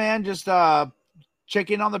 No, man. Just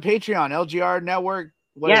check in on the Patreon, LGR Network.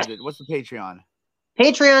 What is it? What's the Patreon?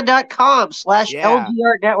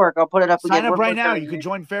 Patreon.com/LGR Network. I'll put it up again. Sign up right now. You can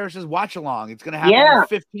join Ferris's watch along. It's going to happen in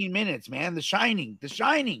 15 minutes, man. The Shining.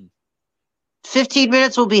 15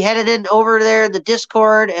 minutes. We'll be headed in over there in the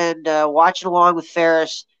Discord and watching along with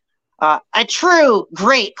Ferris. A true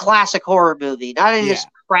great classic horror movie. Not any of this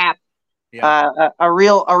crap. Yeah. A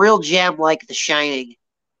real gem like The Shining,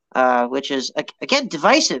 which is again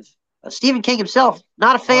divisive. Stephen King himself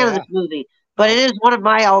not a fan of this movie, but it is one of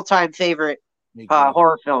my all-time favorite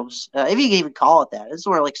horror films. If you can even call it that, it's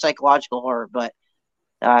more like psychological horror, but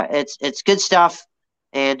it's good stuff.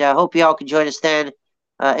 And I hope you all can join us then.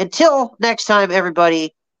 Until next time,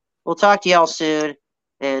 everybody, we'll talk to y'all soon,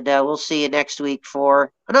 and we'll see you next week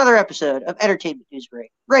for another episode of Entertainment News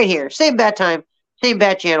Break right here, same bad time, same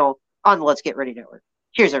bad channel on the Let's Get Ready Network.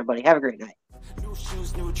 Cheers, everybody. Have a great night. New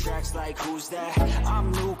shoes, new tracks, like who's that?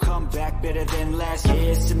 I'm new, come back better than last. Yeah,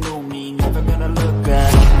 it's a new me, never gonna look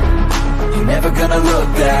back. You're never gonna look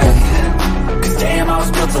back. Cause damn, I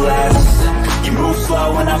was built to last. You move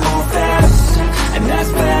slow and I move fast, and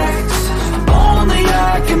that's facts. Only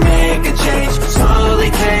I can make a change. Slowly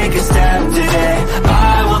take a step today.